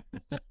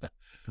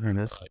 There it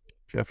is.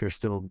 Jeff, you're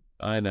still...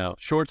 I know.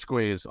 Short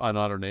squeeze on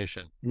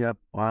AutoNation. Yep.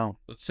 Wow.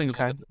 Let's sing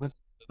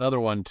another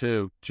one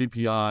too.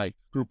 GPI,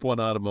 Group 1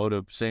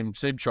 Automotive, same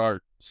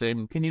chart.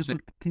 Same.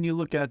 Can you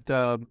look at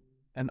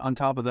and on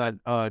top of that,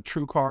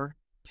 TrueCar,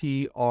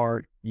 TRUE,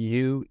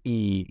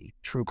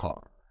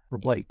 TrueCar, for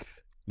Blake.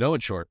 No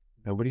one's short.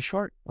 Nobody's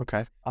short.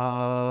 Okay.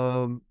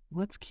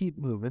 Let's keep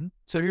moving.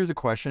 So here's a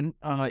question.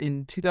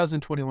 In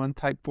 2021,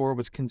 Type 4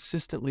 was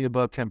consistently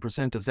above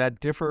 10%. Does that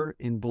differ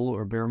in bull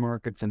or bear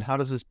markets? And how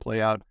does this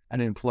play out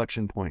at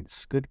inflection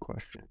points? Good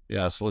question.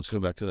 Yeah, so let's go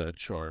back to that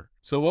chart.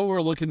 So what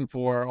we're looking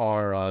for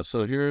are,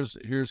 so here's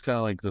kind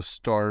of like the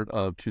start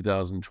of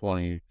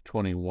 2020,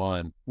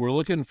 21. We're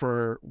looking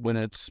for when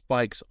it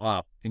spikes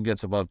up and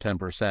gets above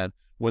 10%.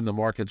 when the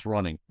market's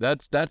running.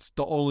 That's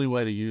the only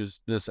way to use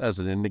this as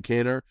an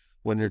indicator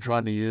when you're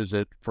trying to use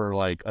it for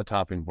like a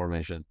topping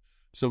formation.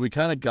 So we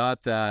kind of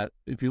got that.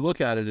 If you look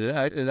at it,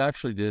 it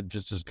actually did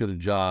just as good a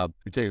job.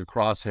 We take a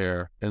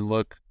crosshair and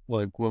look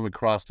like when we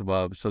crossed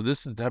above. So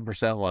this is the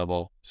 10%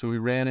 level. So we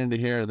ran into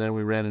here, and then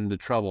we ran into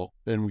trouble,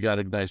 and we got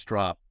a nice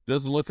drop.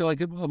 Doesn't look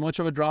like much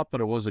of a drop, but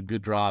it was a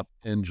good drop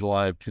in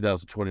July of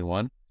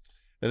 2021.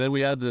 And then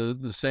we had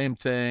the same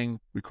thing.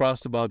 We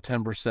crossed above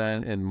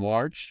 10% in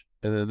March,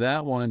 and then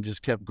that one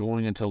just kept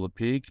going until the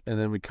peak. And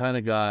then we kind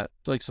of got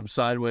like some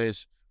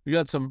sideways. We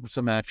got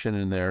some action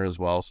in there as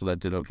well, so that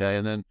did okay.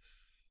 And then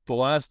the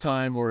last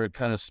time where it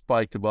kind of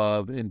spiked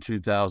above in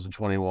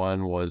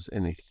 2021 was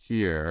in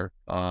here.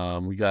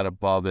 We got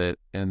above it,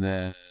 and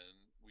then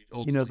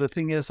the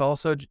thing is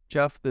also,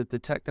 Jeff, that the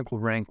technical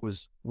rank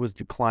was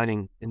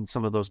declining in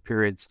some of those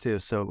periods too.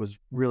 So it was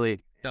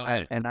really,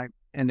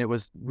 and it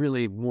was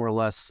really more or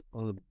less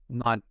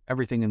not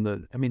everything in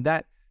the. I mean,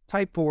 that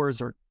type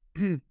fours are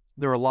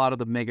there are a lot of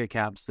the mega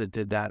caps that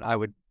did that. I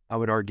would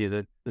argue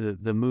that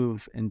the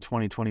move in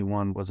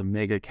 2021 was a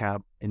mega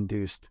cap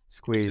induced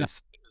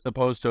squeeze. As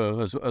opposed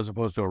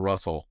to a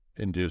Russell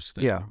induced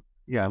thing.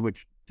 Yeah,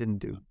 which didn't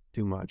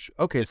do much.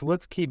 Okay, so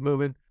let's keep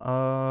moving.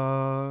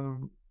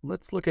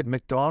 Let's look at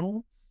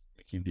McDonald's.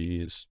 Mickey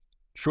D's.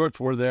 Shorts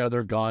were there,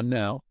 they're gone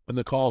now, and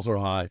the calls are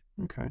high.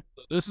 Okay.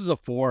 This is a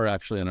 4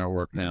 actually in our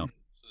work now.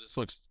 So this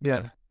looks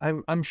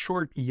I'm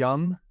short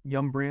Yum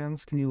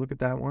Brands. Can you look at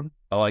that one?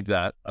 I like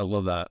that. I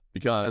love that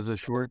because as a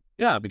short.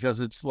 Yeah, because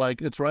it's right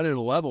at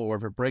a level where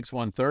if it breaks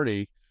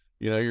 130,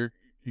 you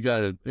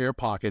got an air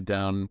pocket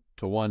down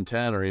to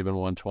 110 or even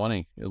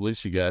 120. At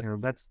least you get.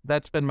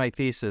 That's been my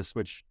thesis,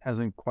 which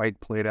hasn't quite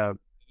played out.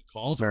 The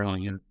calls are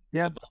on it.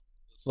 Yeah.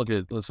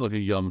 Let's look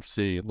at Yum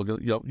C. Look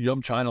at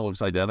Yum China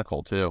looks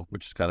identical too,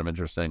 which is kind of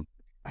interesting.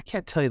 I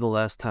can't tell you the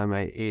last time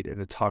I ate at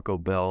a Taco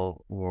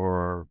Bell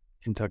or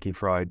Kentucky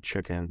Fried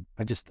Chicken.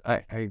 I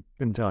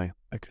couldn't tell you.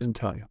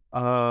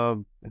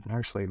 It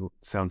actually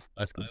sounds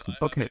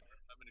okay.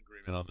 I'm in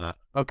agreement on that.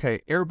 Okay,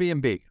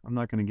 Airbnb. I'm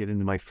not going to get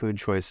into my food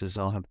choices.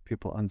 I'll have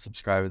people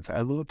unsubscribe and say,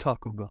 I love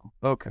Taco Bell.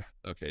 Okay,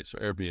 so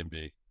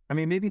Airbnb. I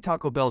mean, maybe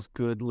Taco Bell's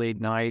good late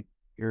night.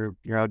 You're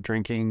out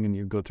drinking and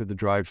you go through the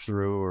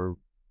drive-through, or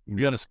you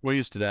got a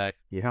squeeze today.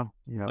 Yeah.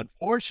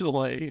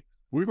 Unfortunately,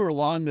 we were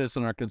long this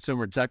in our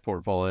consumer tech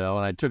portfolio,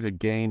 and I took a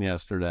gain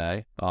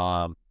yesterday,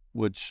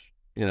 which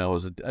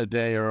was a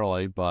day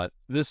early. But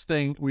this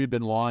thing, we've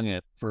been long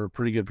it for a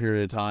pretty good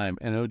period of time,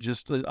 and it was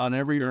just on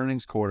every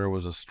earnings quarter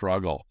was a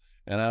struggle.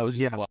 And I was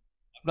just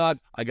like,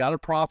 I got a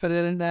profit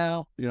in it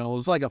now. It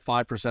was like a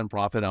 5%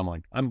 profit. I'm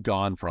like, I'm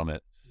gone from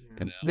it.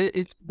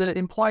 It's the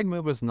implied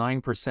move was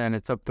 9%.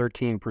 It's up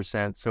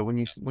 13%. So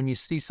when you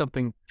see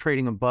something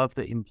trading above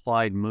the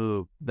implied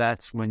move,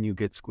 that's when you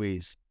get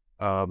squeezed.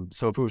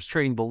 So if it was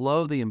trading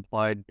below the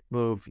implied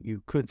move,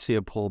 you could see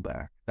a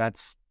pullback.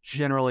 That's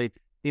generally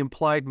the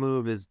implied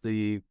move is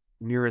the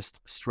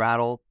nearest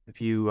straddle. If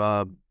you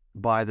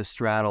buy the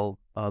straddle,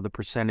 the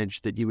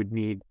percentage that you would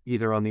need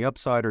either on the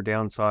upside or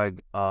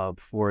downside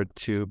for it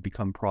to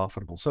become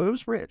profitable. So it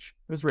was rich.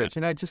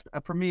 And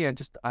for me,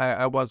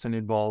 I wasn't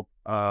involved.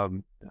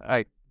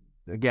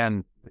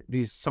 Again,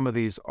 some of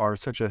these are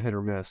such a hit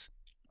or miss.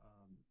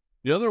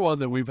 The other one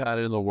that we've had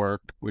in the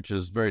work, which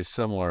is very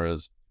similar,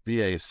 is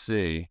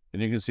VAC,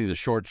 and you can see the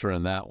shorts are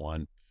in that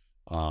one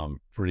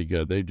pretty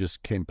good. They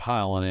just came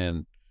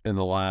piling in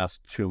the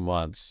last 2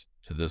 months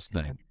to this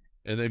thing.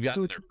 And they've got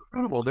it's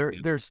incredible.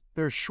 There's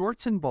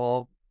shorts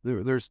involved.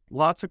 There's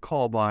lots of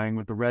call buying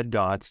with the red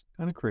dots.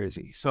 Kind of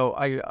crazy. So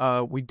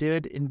we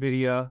did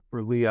NVIDIA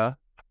for Leah.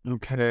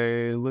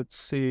 Okay, let's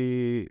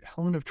see.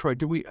 Helen of Troy.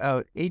 Do we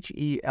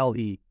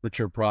HELE?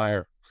 Richard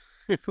Pryor.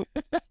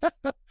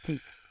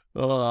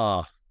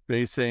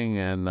 Facing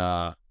and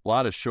a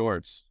lot of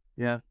shorts.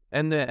 Yeah,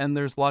 and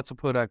there's lots of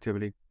put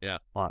activity. Yeah,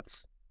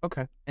 lots.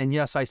 Okay, and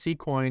yes, I see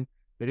coin.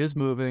 It is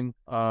moving.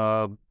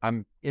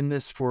 I'm in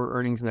this for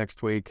earnings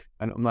next week.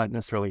 I'm not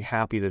necessarily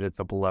happy that it's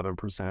up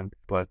 11%,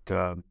 but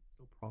still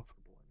profitable.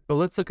 So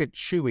let's look at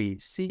Chewy,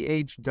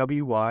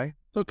 CHWY.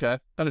 Okay,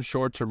 kind of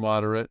shorts are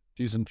moderate,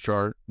 decent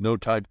chart, no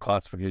type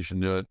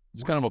classification to it.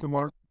 It's kind of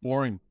a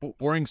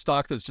boring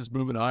stock that's just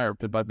moving higher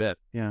bit by bit.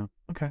 Yeah.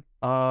 Okay.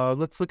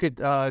 Let's look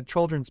at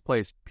Children's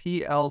Place,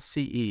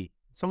 PLCE.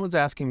 Someone's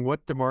asking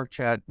what DeMark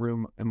chat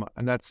room am I,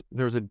 and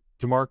there's a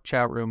DeMark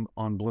chat room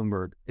on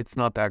Bloomberg. It's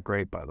not that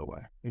great, by the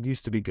way. It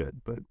used to be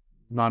good, but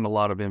not a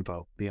lot of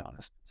info, to be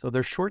honest. So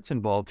there's shorts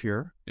involved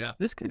here. Yeah.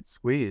 This could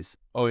squeeze.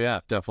 Oh, yeah,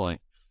 definitely.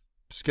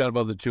 Just got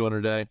above the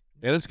 200-day.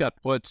 And it's got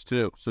puts,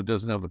 too, so it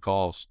doesn't have the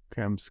calls.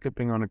 Okay, I'm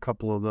skipping on a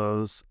couple of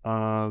those.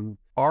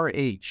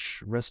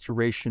 RH,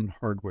 Restoration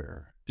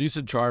Hardware.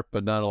 Decent chart,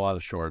 but not a lot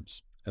of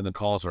shorts. And the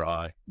calls are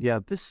high. Yeah,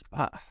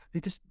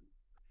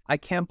 I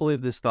can't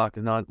believe this stock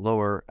is not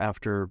lower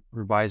after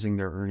revising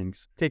their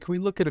earnings. Okay, can we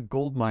look at a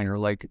gold miner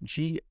like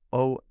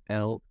GOLD?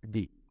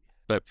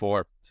 Type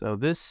 4. So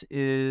this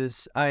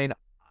is, I'm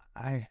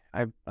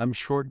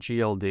short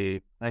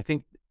GLD. I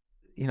think,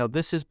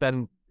 this has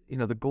been,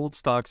 the gold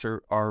stocks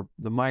are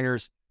the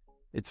miners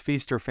it's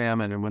feast or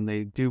famine. And when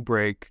they do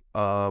break,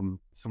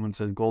 someone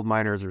says gold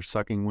miners are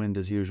sucking wind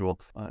as usual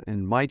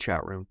in my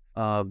chat room.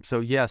 So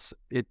yes,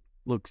 it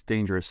looks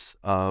dangerous.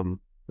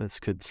 This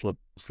could slip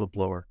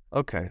lower.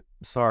 Okay,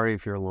 sorry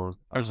if you're alone.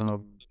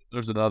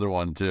 There's another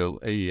one too,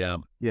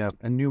 AEM. Yeah,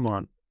 and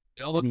Newmont.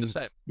 They all look the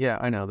same. Yeah,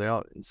 I know they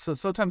all. So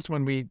sometimes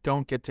when we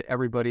don't get to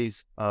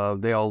everybody's,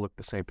 they all look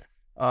the same.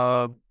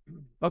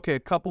 Okay, a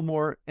couple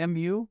more.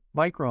 MU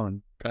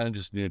Micron. Kind of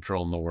just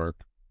neutral in the work,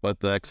 but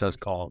the excess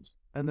calls.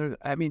 And there,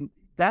 I mean,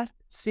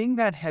 seeing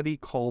that heavy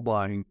call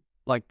buying,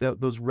 like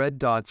those red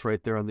dots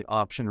right there on the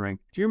option ring.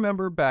 Do you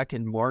remember back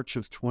in March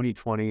of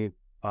 2020,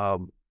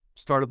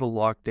 start of the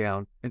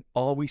lockdown, and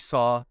all we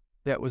saw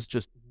that was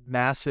just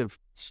massive,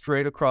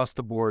 straight across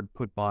the board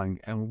put buying,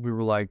 and we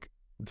were like,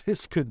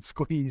 this could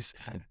squeeze.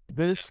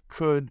 This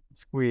could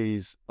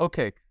squeeze.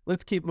 Okay,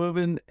 let's keep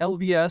moving.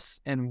 LVS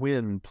and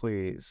WIN,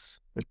 please.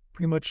 They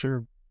pretty much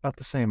are about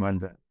the same on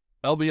that.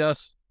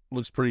 LBS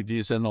looks pretty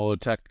decent, although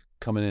tech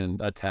coming in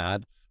a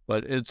tad,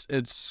 but it's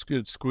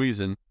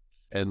squeezing.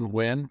 And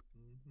WIN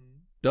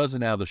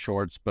doesn't have the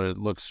shorts, but it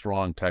looks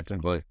strong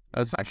technically.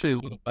 That's actually a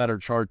little better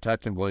chart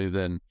technically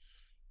than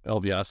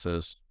LBS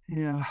is.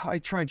 Yeah, I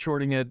tried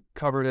shorting it,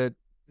 covered it.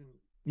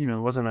 It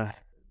wasn't a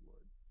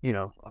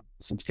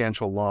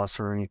substantial loss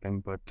or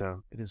anything, but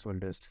it is what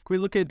it is. Can we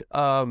look at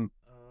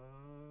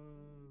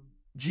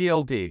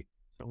GLD?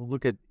 So we'll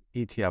look at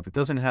ETF. It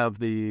doesn't have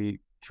the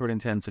short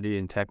intensity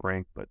and tech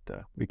rank, but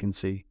we can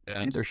see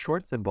there's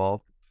shorts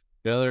involved.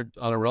 Yeah, they're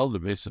on a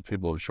relative basis.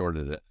 People have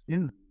shorted it.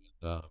 Yeah.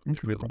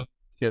 If we look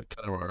at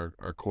kind of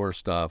our core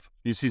stuff,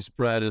 you see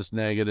spread is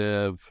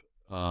negative,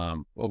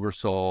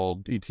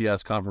 oversold,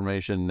 ETS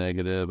confirmation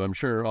negative. I'm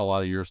sure a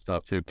lot of your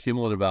stuff too.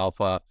 Cumulative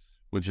alpha,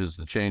 which is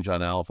the change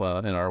on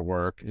alpha in our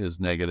work, is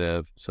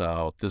negative.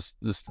 So this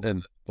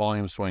and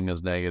volume swing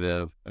is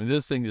negative. I mean,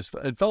 this thing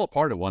it fell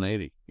apart at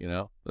 180.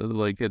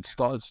 Like it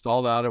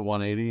stalled out at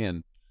 180.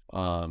 And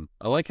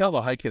I like how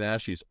the Heiken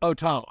Ashies. Oh,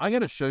 Tom, I got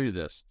to show you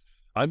this.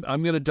 I'm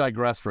going to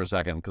digress for a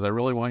second because I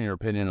really want your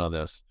opinion on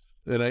this.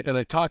 And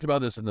I talked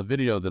about this in the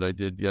video that I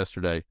did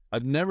yesterday.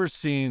 I've never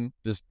seen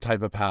this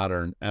type of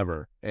pattern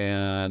ever,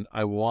 and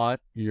I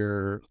want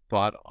your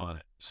thought on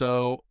it.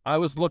 So I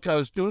was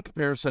doing a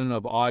comparison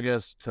of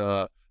August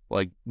to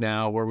like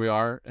now where we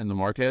are in the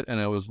market, and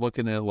I was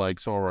looking at like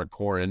some of our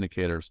core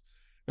indicators.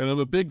 And I'm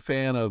a big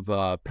fan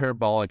of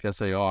parabolic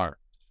SAR,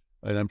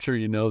 and I'm sure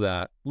you know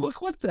that.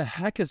 Look what the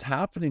heck is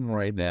happening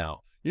right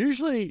now.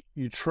 Usually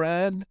you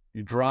trend,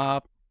 you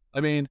drop.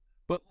 I mean,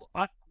 but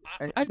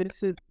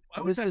this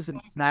is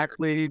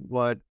exactly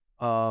what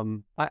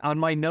on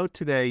my note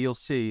today. You'll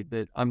see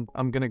that I'm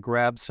going to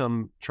grab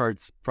some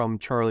charts from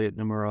Charlie at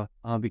Nomura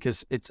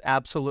because it's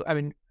absolute. I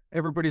mean,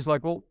 everybody's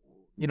like, well,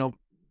 you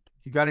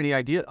got any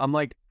idea? I'm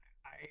like,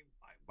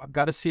 I've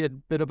got to see a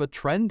bit of a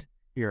trend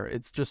here.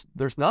 It's just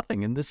there's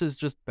nothing, and this is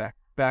just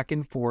back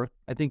and forth.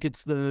 I think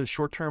it's the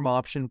short-term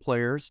option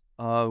players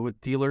with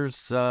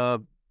dealers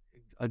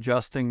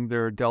adjusting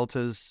their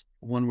deltas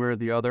one way or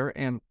the other,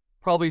 and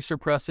probably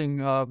suppressing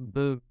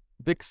the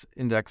VIX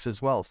index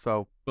as well.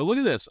 So, but look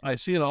at this. I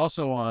see it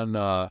also on,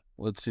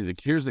 let's see,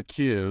 here's the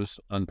Qs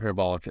on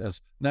parabolic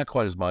as not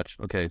quite as much.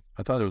 Okay.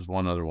 I thought there was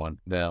one other one.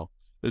 No,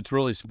 it's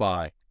really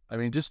SPY. I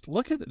mean, just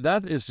look at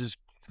that is just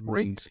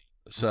crazy.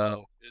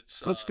 So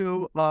it's, let's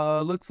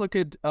look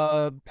at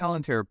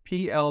Palantir,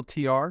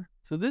 PLTR.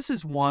 So this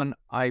is one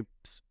I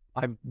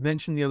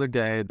mentioned the other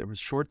day. There was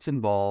shorts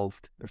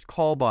involved. There's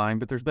call buying,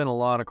 but there's been a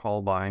lot of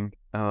call buying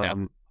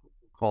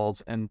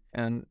calls and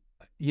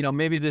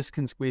maybe this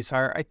can squeeze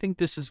higher. I think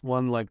this is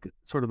one like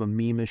sort of a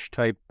meme-ish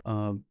type.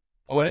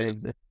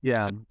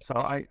 Yeah. So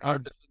I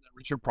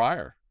Richard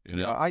Pryor.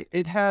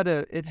 It had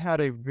a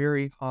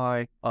very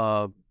high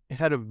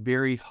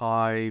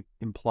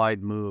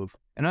implied move,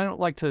 and I don't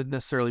like to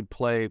necessarily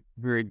play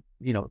very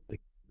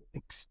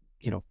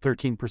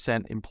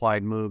 13%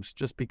 implied moves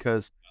just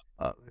because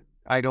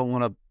I don't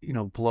want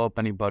to blow up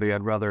anybody.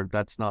 I'd rather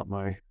that's not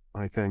my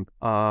thing.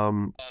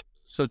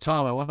 So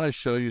Tom, I want to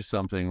show you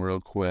something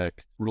real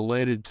quick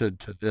related to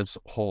this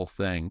whole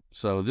thing.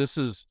 So this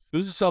is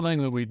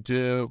something that we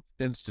do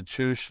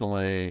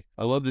institutionally.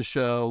 I love to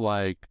show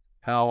like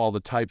how all the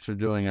types are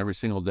doing every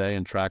single day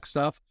and track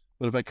stuff.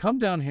 But if I come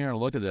down here and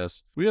look at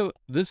this,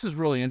 this is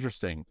really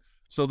interesting.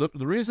 So the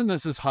reason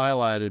this is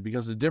highlighted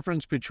because the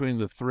difference between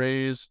the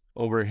threes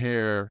over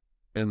here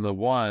and the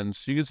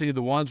ones, you can see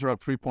the ones are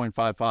up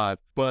 3.55,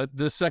 but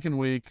this second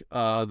week,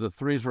 the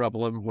threes are up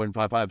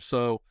 11.55.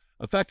 So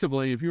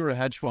effectively, if you were a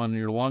hedge fund and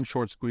you're long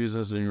short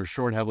squeezes and you're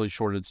short heavily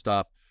shorted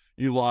stuff,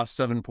 you lost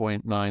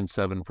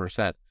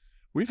 7.97%.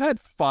 We've had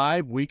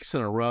 5 weeks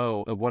in a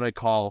row of what I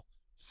call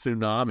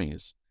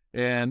tsunamis.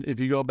 And if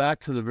you go back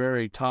to the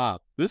very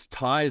top, this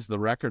ties the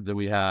record that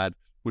we had,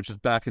 which is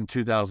back in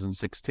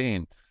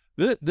 2016.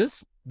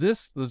 This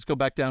let's go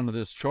back down to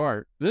this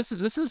chart. This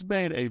has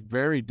made a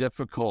very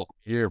difficult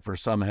year for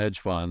some hedge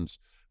funds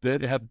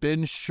that have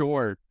been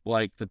short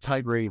like the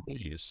tight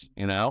rates,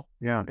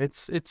 Yeah,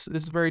 it's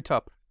very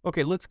tough.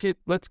 Okay, let's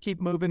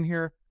keep moving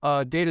here.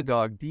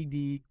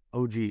 Datadog,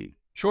 DDOG.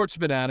 Shorts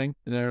been adding,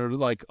 and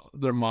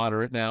they're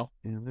moderate now.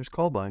 Yeah, there's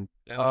call buying.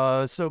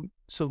 Yeah. So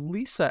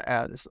Lisa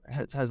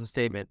has a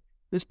statement.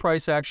 This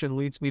price action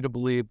leads me to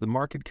believe the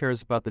market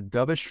cares about the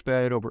dovish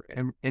Fed over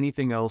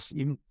anything else.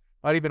 Even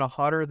not even a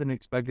hotter than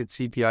expected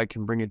CPI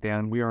can bring it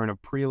down. We are in a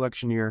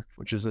pre-election year,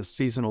 which is a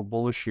seasonal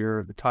bullish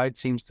year. The tide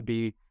seems to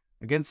be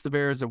against the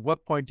bears. At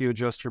what point do you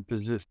adjust your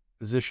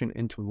position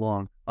into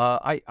long?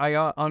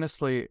 I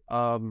honestly,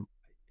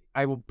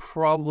 I will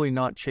probably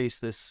not chase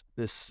this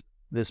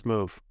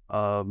move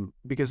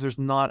because there's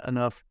not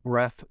enough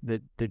breadth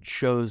that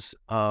shows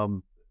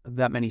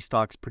that many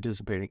stocks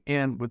participating,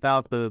 and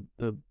without the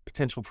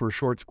potential for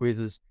short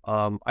squeezes,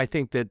 I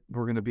think that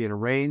we're going to be in a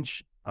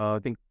range. I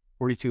think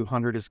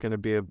 4,200 is going to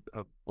be a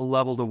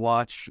level to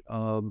watch.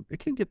 It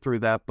can get through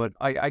that, but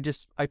I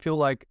feel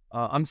like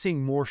I'm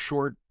seeing more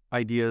short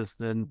ideas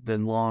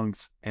than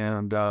longs,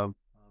 and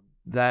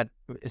that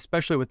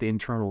especially with the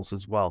internals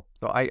as well.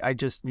 So I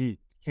just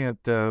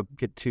can't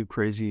get too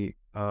crazy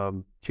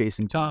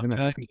chasing. Tom, can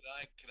I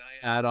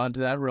add on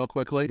to that real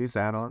quickly? Please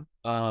add on.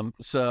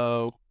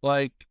 So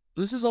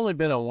this has only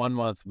been a 1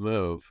 month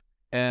move,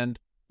 and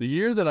the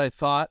year that I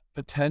thought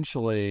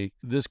potentially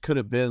this could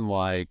have been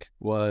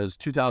was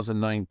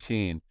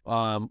 2019.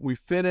 We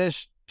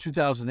finished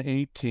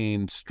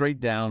 2018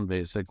 straight down,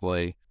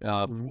 basically.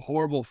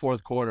 Horrible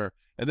fourth quarter.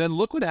 And then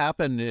look what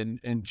happened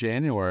in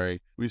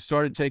January. We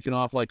started taking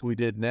off like we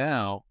did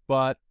now,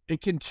 but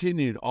it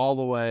continued all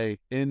the way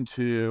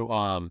into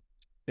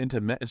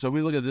May. So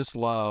we look at this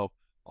low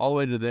all the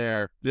way to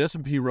there. The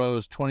S&P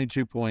rose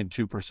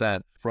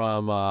 22.2%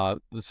 from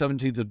the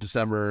 17th of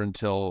December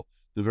until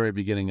the very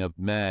beginning of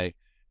May.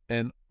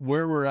 And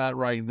where we're at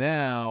right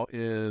now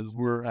is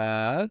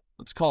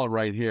let's call it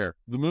right here.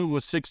 The move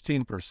was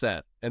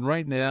 16%. And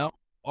right now,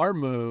 our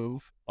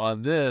move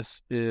on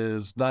this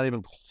is not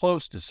even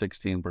close to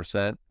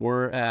 16%.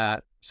 We're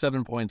at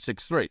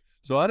 7.63.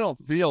 So I don't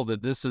feel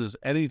that this is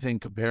anything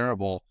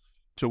comparable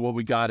to what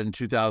we got in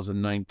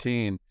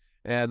 2019.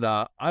 And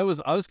I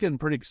was getting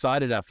pretty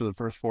excited after the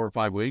first 4 or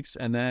 5 weeks.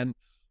 And then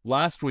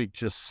last week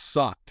just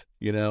sucked,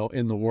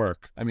 in the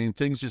work. I mean,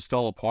 things just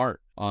fell apart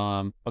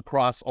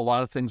across a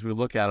lot of things we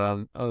look at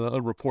on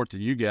a report that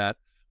you get.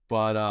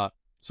 But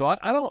so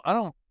I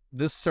don't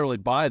necessarily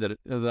buy that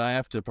I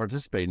have to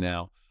participate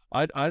now.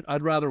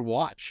 I'd rather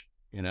watch,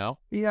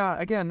 Yeah.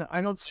 Again,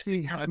 I don't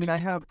see. I mean, I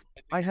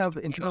have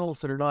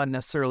internals that are not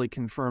necessarily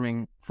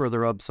confirming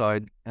further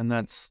upside, and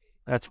that's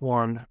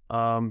one.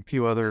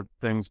 Few other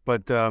things,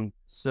 but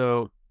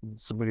so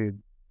somebody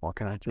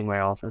walking out to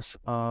my office.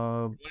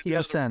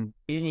 TSN.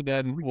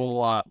 Then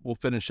we'll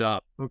finish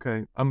up.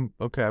 Okay.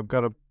 Okay. I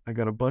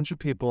got a bunch of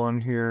people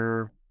on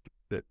here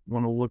that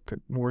want to look at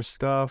more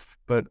stuff,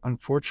 but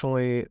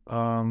unfortunately,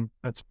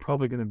 that's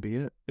probably going to be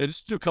it. Yeah,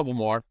 just do a couple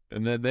more,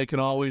 and then they can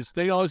always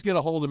get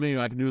a hold of me.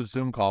 I can do a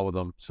Zoom call with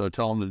them. So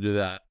tell them to do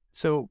that.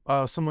 So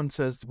someone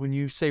says, when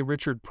you say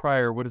Richard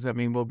Pryor, what does that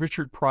mean? Well,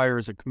 Richard Pryor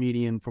is a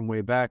comedian from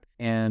way back,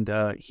 and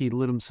he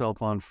lit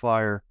himself on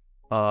fire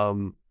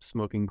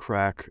smoking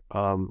crack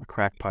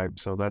pipe.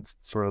 So that's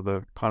sort of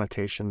the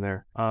connotation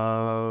there.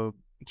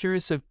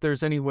 Curious if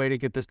there's any way to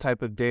get this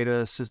type of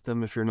data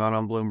system if you're not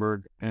on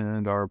Bloomberg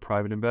and are a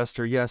private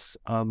investor. Yes,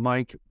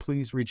 Mike,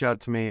 please reach out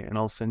to me and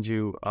I'll send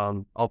you,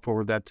 I'll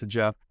forward that to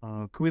Jeff.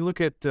 Can we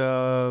look at,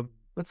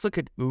 let's look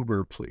at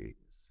Uber, please.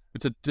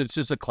 It's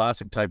just a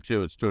classic type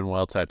 2. It's doing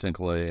well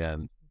technically.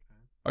 And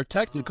our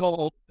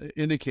technical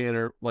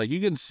indicator, you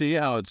can see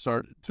how it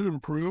started to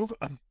improve.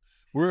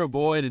 We're a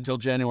void until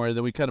January.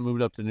 Then we kind of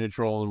moved up to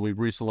neutral, and we've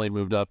recently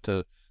moved up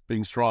to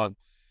being strong.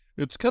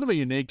 It's kind of a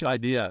unique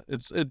idea.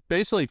 It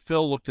basically,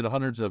 Phil looked at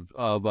hundreds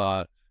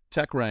of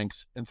tech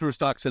ranks and threw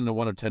stocks into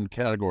 1 of 10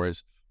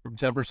 categories from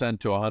 10%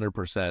 to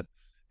 100%.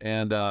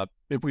 And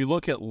if we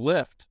look at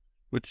Lyft,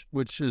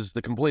 which is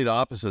the complete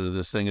opposite of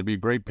this thing, it'd be a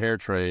great pair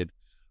trade.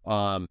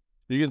 You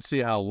can see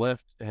how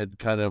Lyft had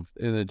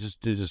and it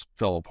just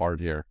fell apart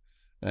here.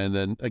 And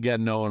then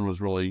again, no one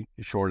was really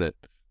short it.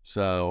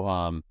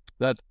 So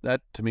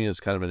that to me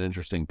is kind of an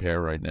interesting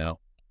pair right now.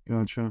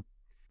 Gotcha.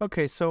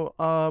 Okay, so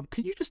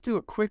can you just do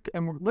a quick,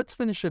 and let's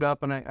finish it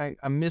up. And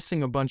I'm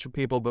missing a bunch of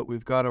people, but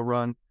we've got to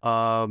run.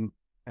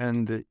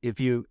 And if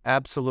you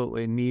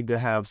absolutely need to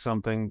have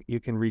something, you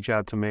can reach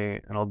out to me,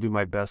 and I'll do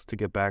my best to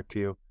get back to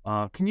you.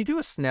 Can you do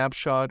a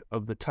snapshot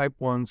of the type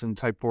 1s and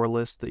type 4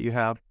 lists that you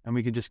have, and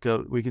we can just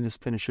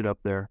finish it up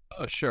there.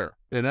 Sure.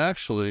 And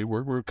actually,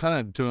 we're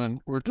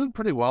doing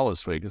pretty well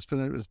this week. It's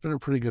been a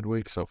pretty good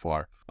week so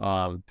far.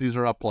 These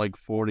are up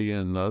 40,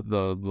 and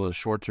the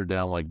shorts are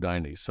down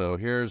 90. So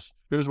here's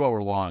what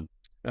we're long.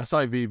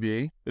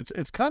 SIVB.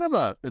 It's kind of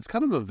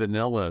a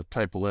vanilla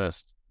type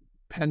list.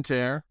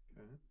 Pentair,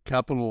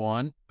 Capital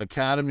One,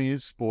 Academy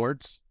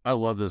Sports. I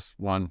love this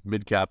one,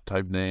 mid-cap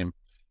type name.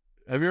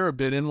 Have you ever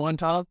been in one,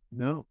 Tom?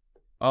 No.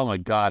 Oh my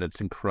God, it's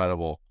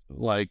incredible.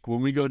 When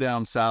we go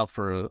down south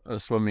for a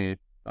swim meet,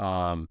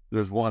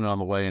 there's one on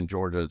the way in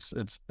Georgia.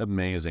 It's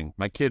amazing.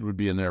 My kid would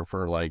be in there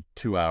for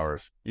 2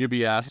 hours.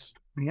 UBS.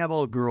 We have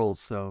all girls,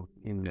 so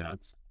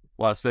it's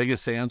Las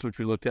Vegas Sands, which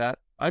we looked at.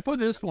 I put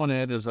this one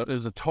in as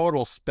a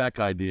total spec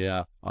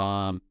idea.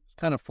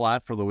 Kind of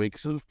flat for the week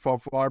so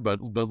far, but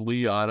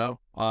Lee Auto.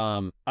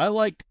 I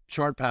like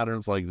chart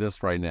patterns like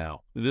this right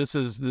now. This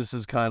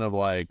is kind of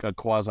like a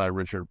quasi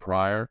Richard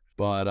Pryor,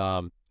 but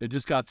it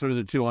just got through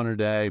the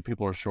 200-day.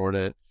 People are short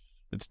it.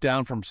 It's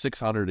down from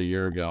 600 a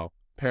year ago.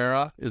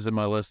 Para is in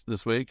my list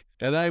this week,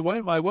 and I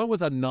went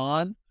with a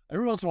non.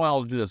 Every once in a while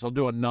I'll do this. I'll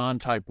do a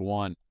non-type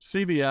 1.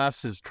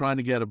 CVS is trying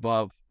to get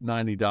above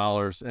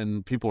 $90,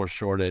 and people are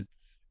shorted,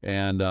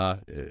 and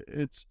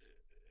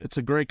it's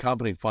a great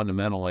company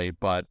fundamentally,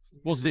 but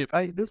we'll see.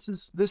 This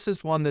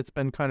is one that's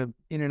been kind of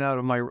in and out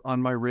of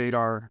my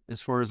radar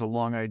as far as a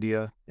long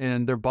idea,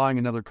 and they're buying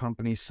another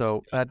company,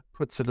 so that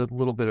puts it a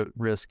little bit at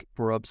risk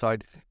for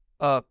upside.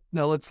 Now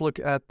let's look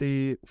at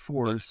the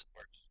 4s.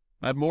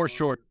 I have more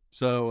short.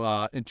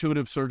 So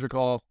Intuitive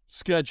Surgical,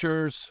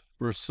 Skechers,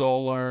 for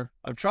Solar.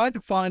 I've tried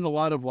to find a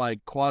lot of like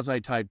quasi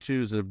type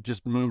 2s that have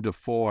just moved to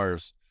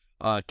 4s.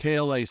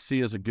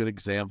 KLAC is a good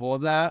example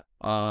of that.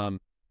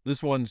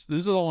 This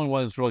is the only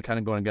one that's really kind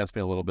of going against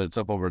me a little bit. It's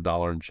up over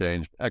 $1 and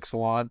change.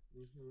 Exelon,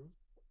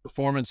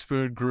 Performance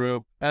Food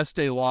Group,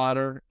 Estee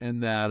Lauder,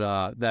 and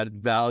that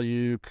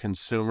value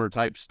consumer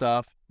type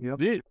stuff.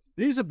 Yep.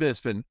 These have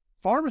been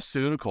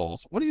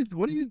pharmaceuticals. What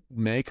do you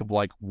make of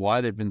like why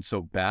they've been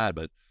so bad?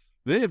 But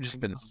they have just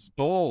been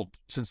sold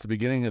since the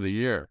beginning of the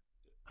year.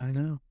 I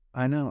know.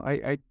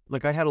 I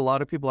had a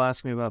lot of people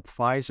ask me about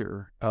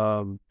Pfizer,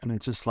 and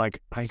it's just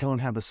like I don't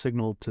have a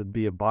signal to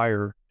be a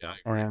buyer,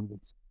 and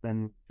it's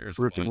been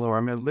drifting lower.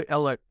 I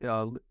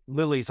mean,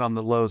 Lilly's on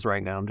the lows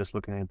right now. I'm just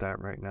looking at that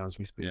right now as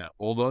we speak. Yeah.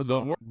 Well,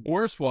 the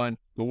worst one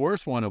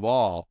of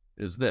all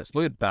is this.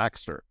 Look at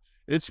Baxter.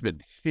 It's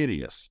been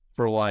hideous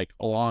for like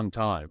a long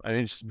time. I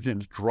mean, it's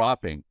been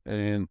dropping,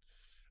 and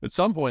at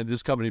some point,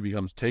 this company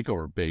becomes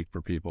takeover bait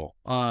for people.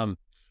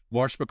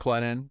 Marsh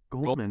McLennan,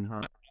 Goldman,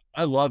 huh?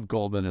 I love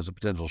Goldman as a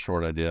potential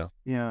short idea.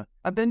 Yeah,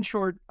 I've been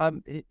short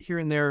here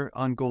and there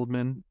on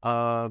Goldman.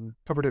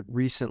 Covered it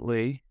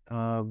recently.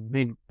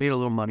 Made a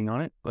little money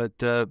on it, but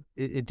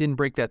it didn't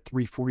break that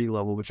 340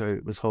 level, which I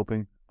was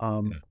hoping.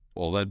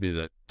 Well, that'd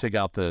be take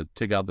out the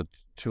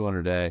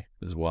 200-day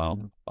as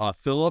well.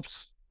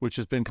 Phillips, which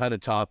has been kind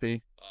of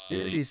toppy.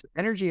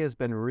 Energy has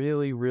been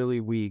really, really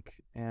weak,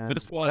 and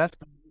that's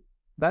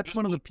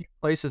one of the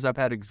places I've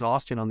had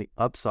exhaustion on the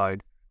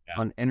upside.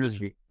 On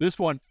energy. This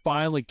one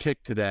finally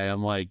kicked today.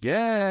 I'm like,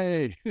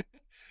 yay.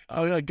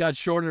 I got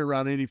shorted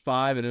around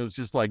 85, and it was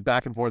just like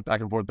back and forth.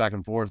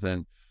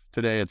 And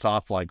today it's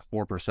off like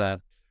 4%.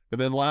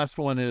 And then last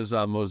one is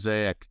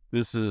Mosaic.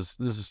 This is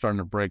starting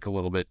to break a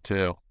little bit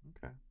too.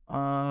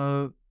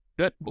 Okay.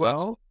 Good.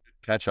 Well,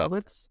 catch up.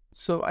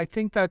 So I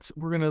think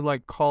we're going to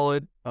like call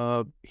it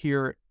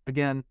here.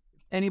 Again,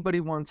 anybody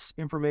wants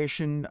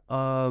information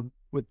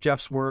with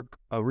Jeff's work,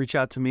 reach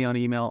out to me on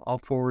email. I'll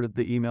forward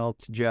the email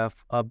to Jeff.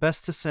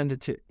 Best to send it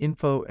to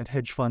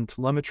info@Hedge Fund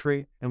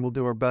Telemetry, and we'll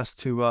do our best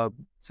to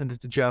send it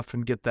to Jeff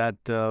and get that,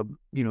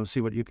 see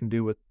what you can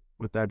do with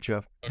that,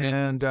 Jeff. Okay.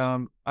 And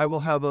I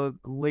will have a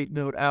late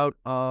note out.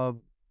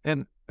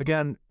 And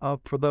again,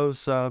 for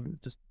those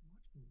just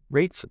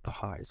rates at the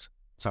highs.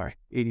 Sorry,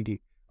 ADD.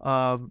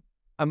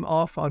 I'm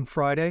off on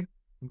Friday.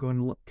 I'm going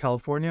to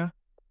California.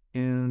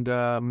 And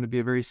I'm going to be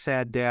a very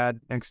sad dad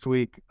next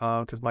week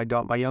because my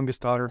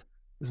youngest daughter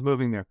is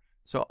moving there.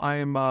 So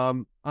I'm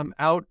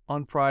out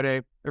on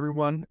Friday.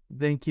 Everyone,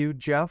 thank you,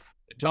 Jeff.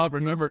 John,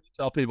 remember to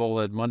tell people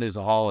that Monday's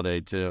a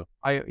holiday too.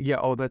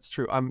 Oh, that's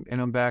true.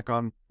 I'm back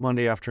on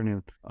Monday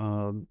afternoon.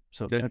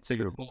 So that's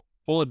true.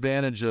 Full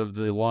advantage of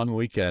the long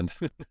weekend.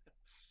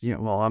 Yeah,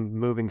 well, I'm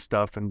moving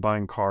stuff and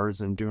buying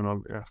cars and doing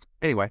all.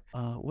 Anyway,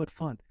 what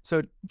fun.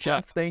 So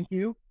Jeff, thank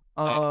you.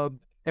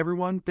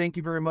 Everyone, thank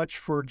you very much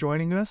for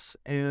joining us.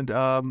 And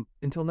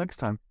until next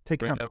time,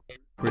 take care.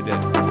 Great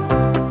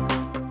day.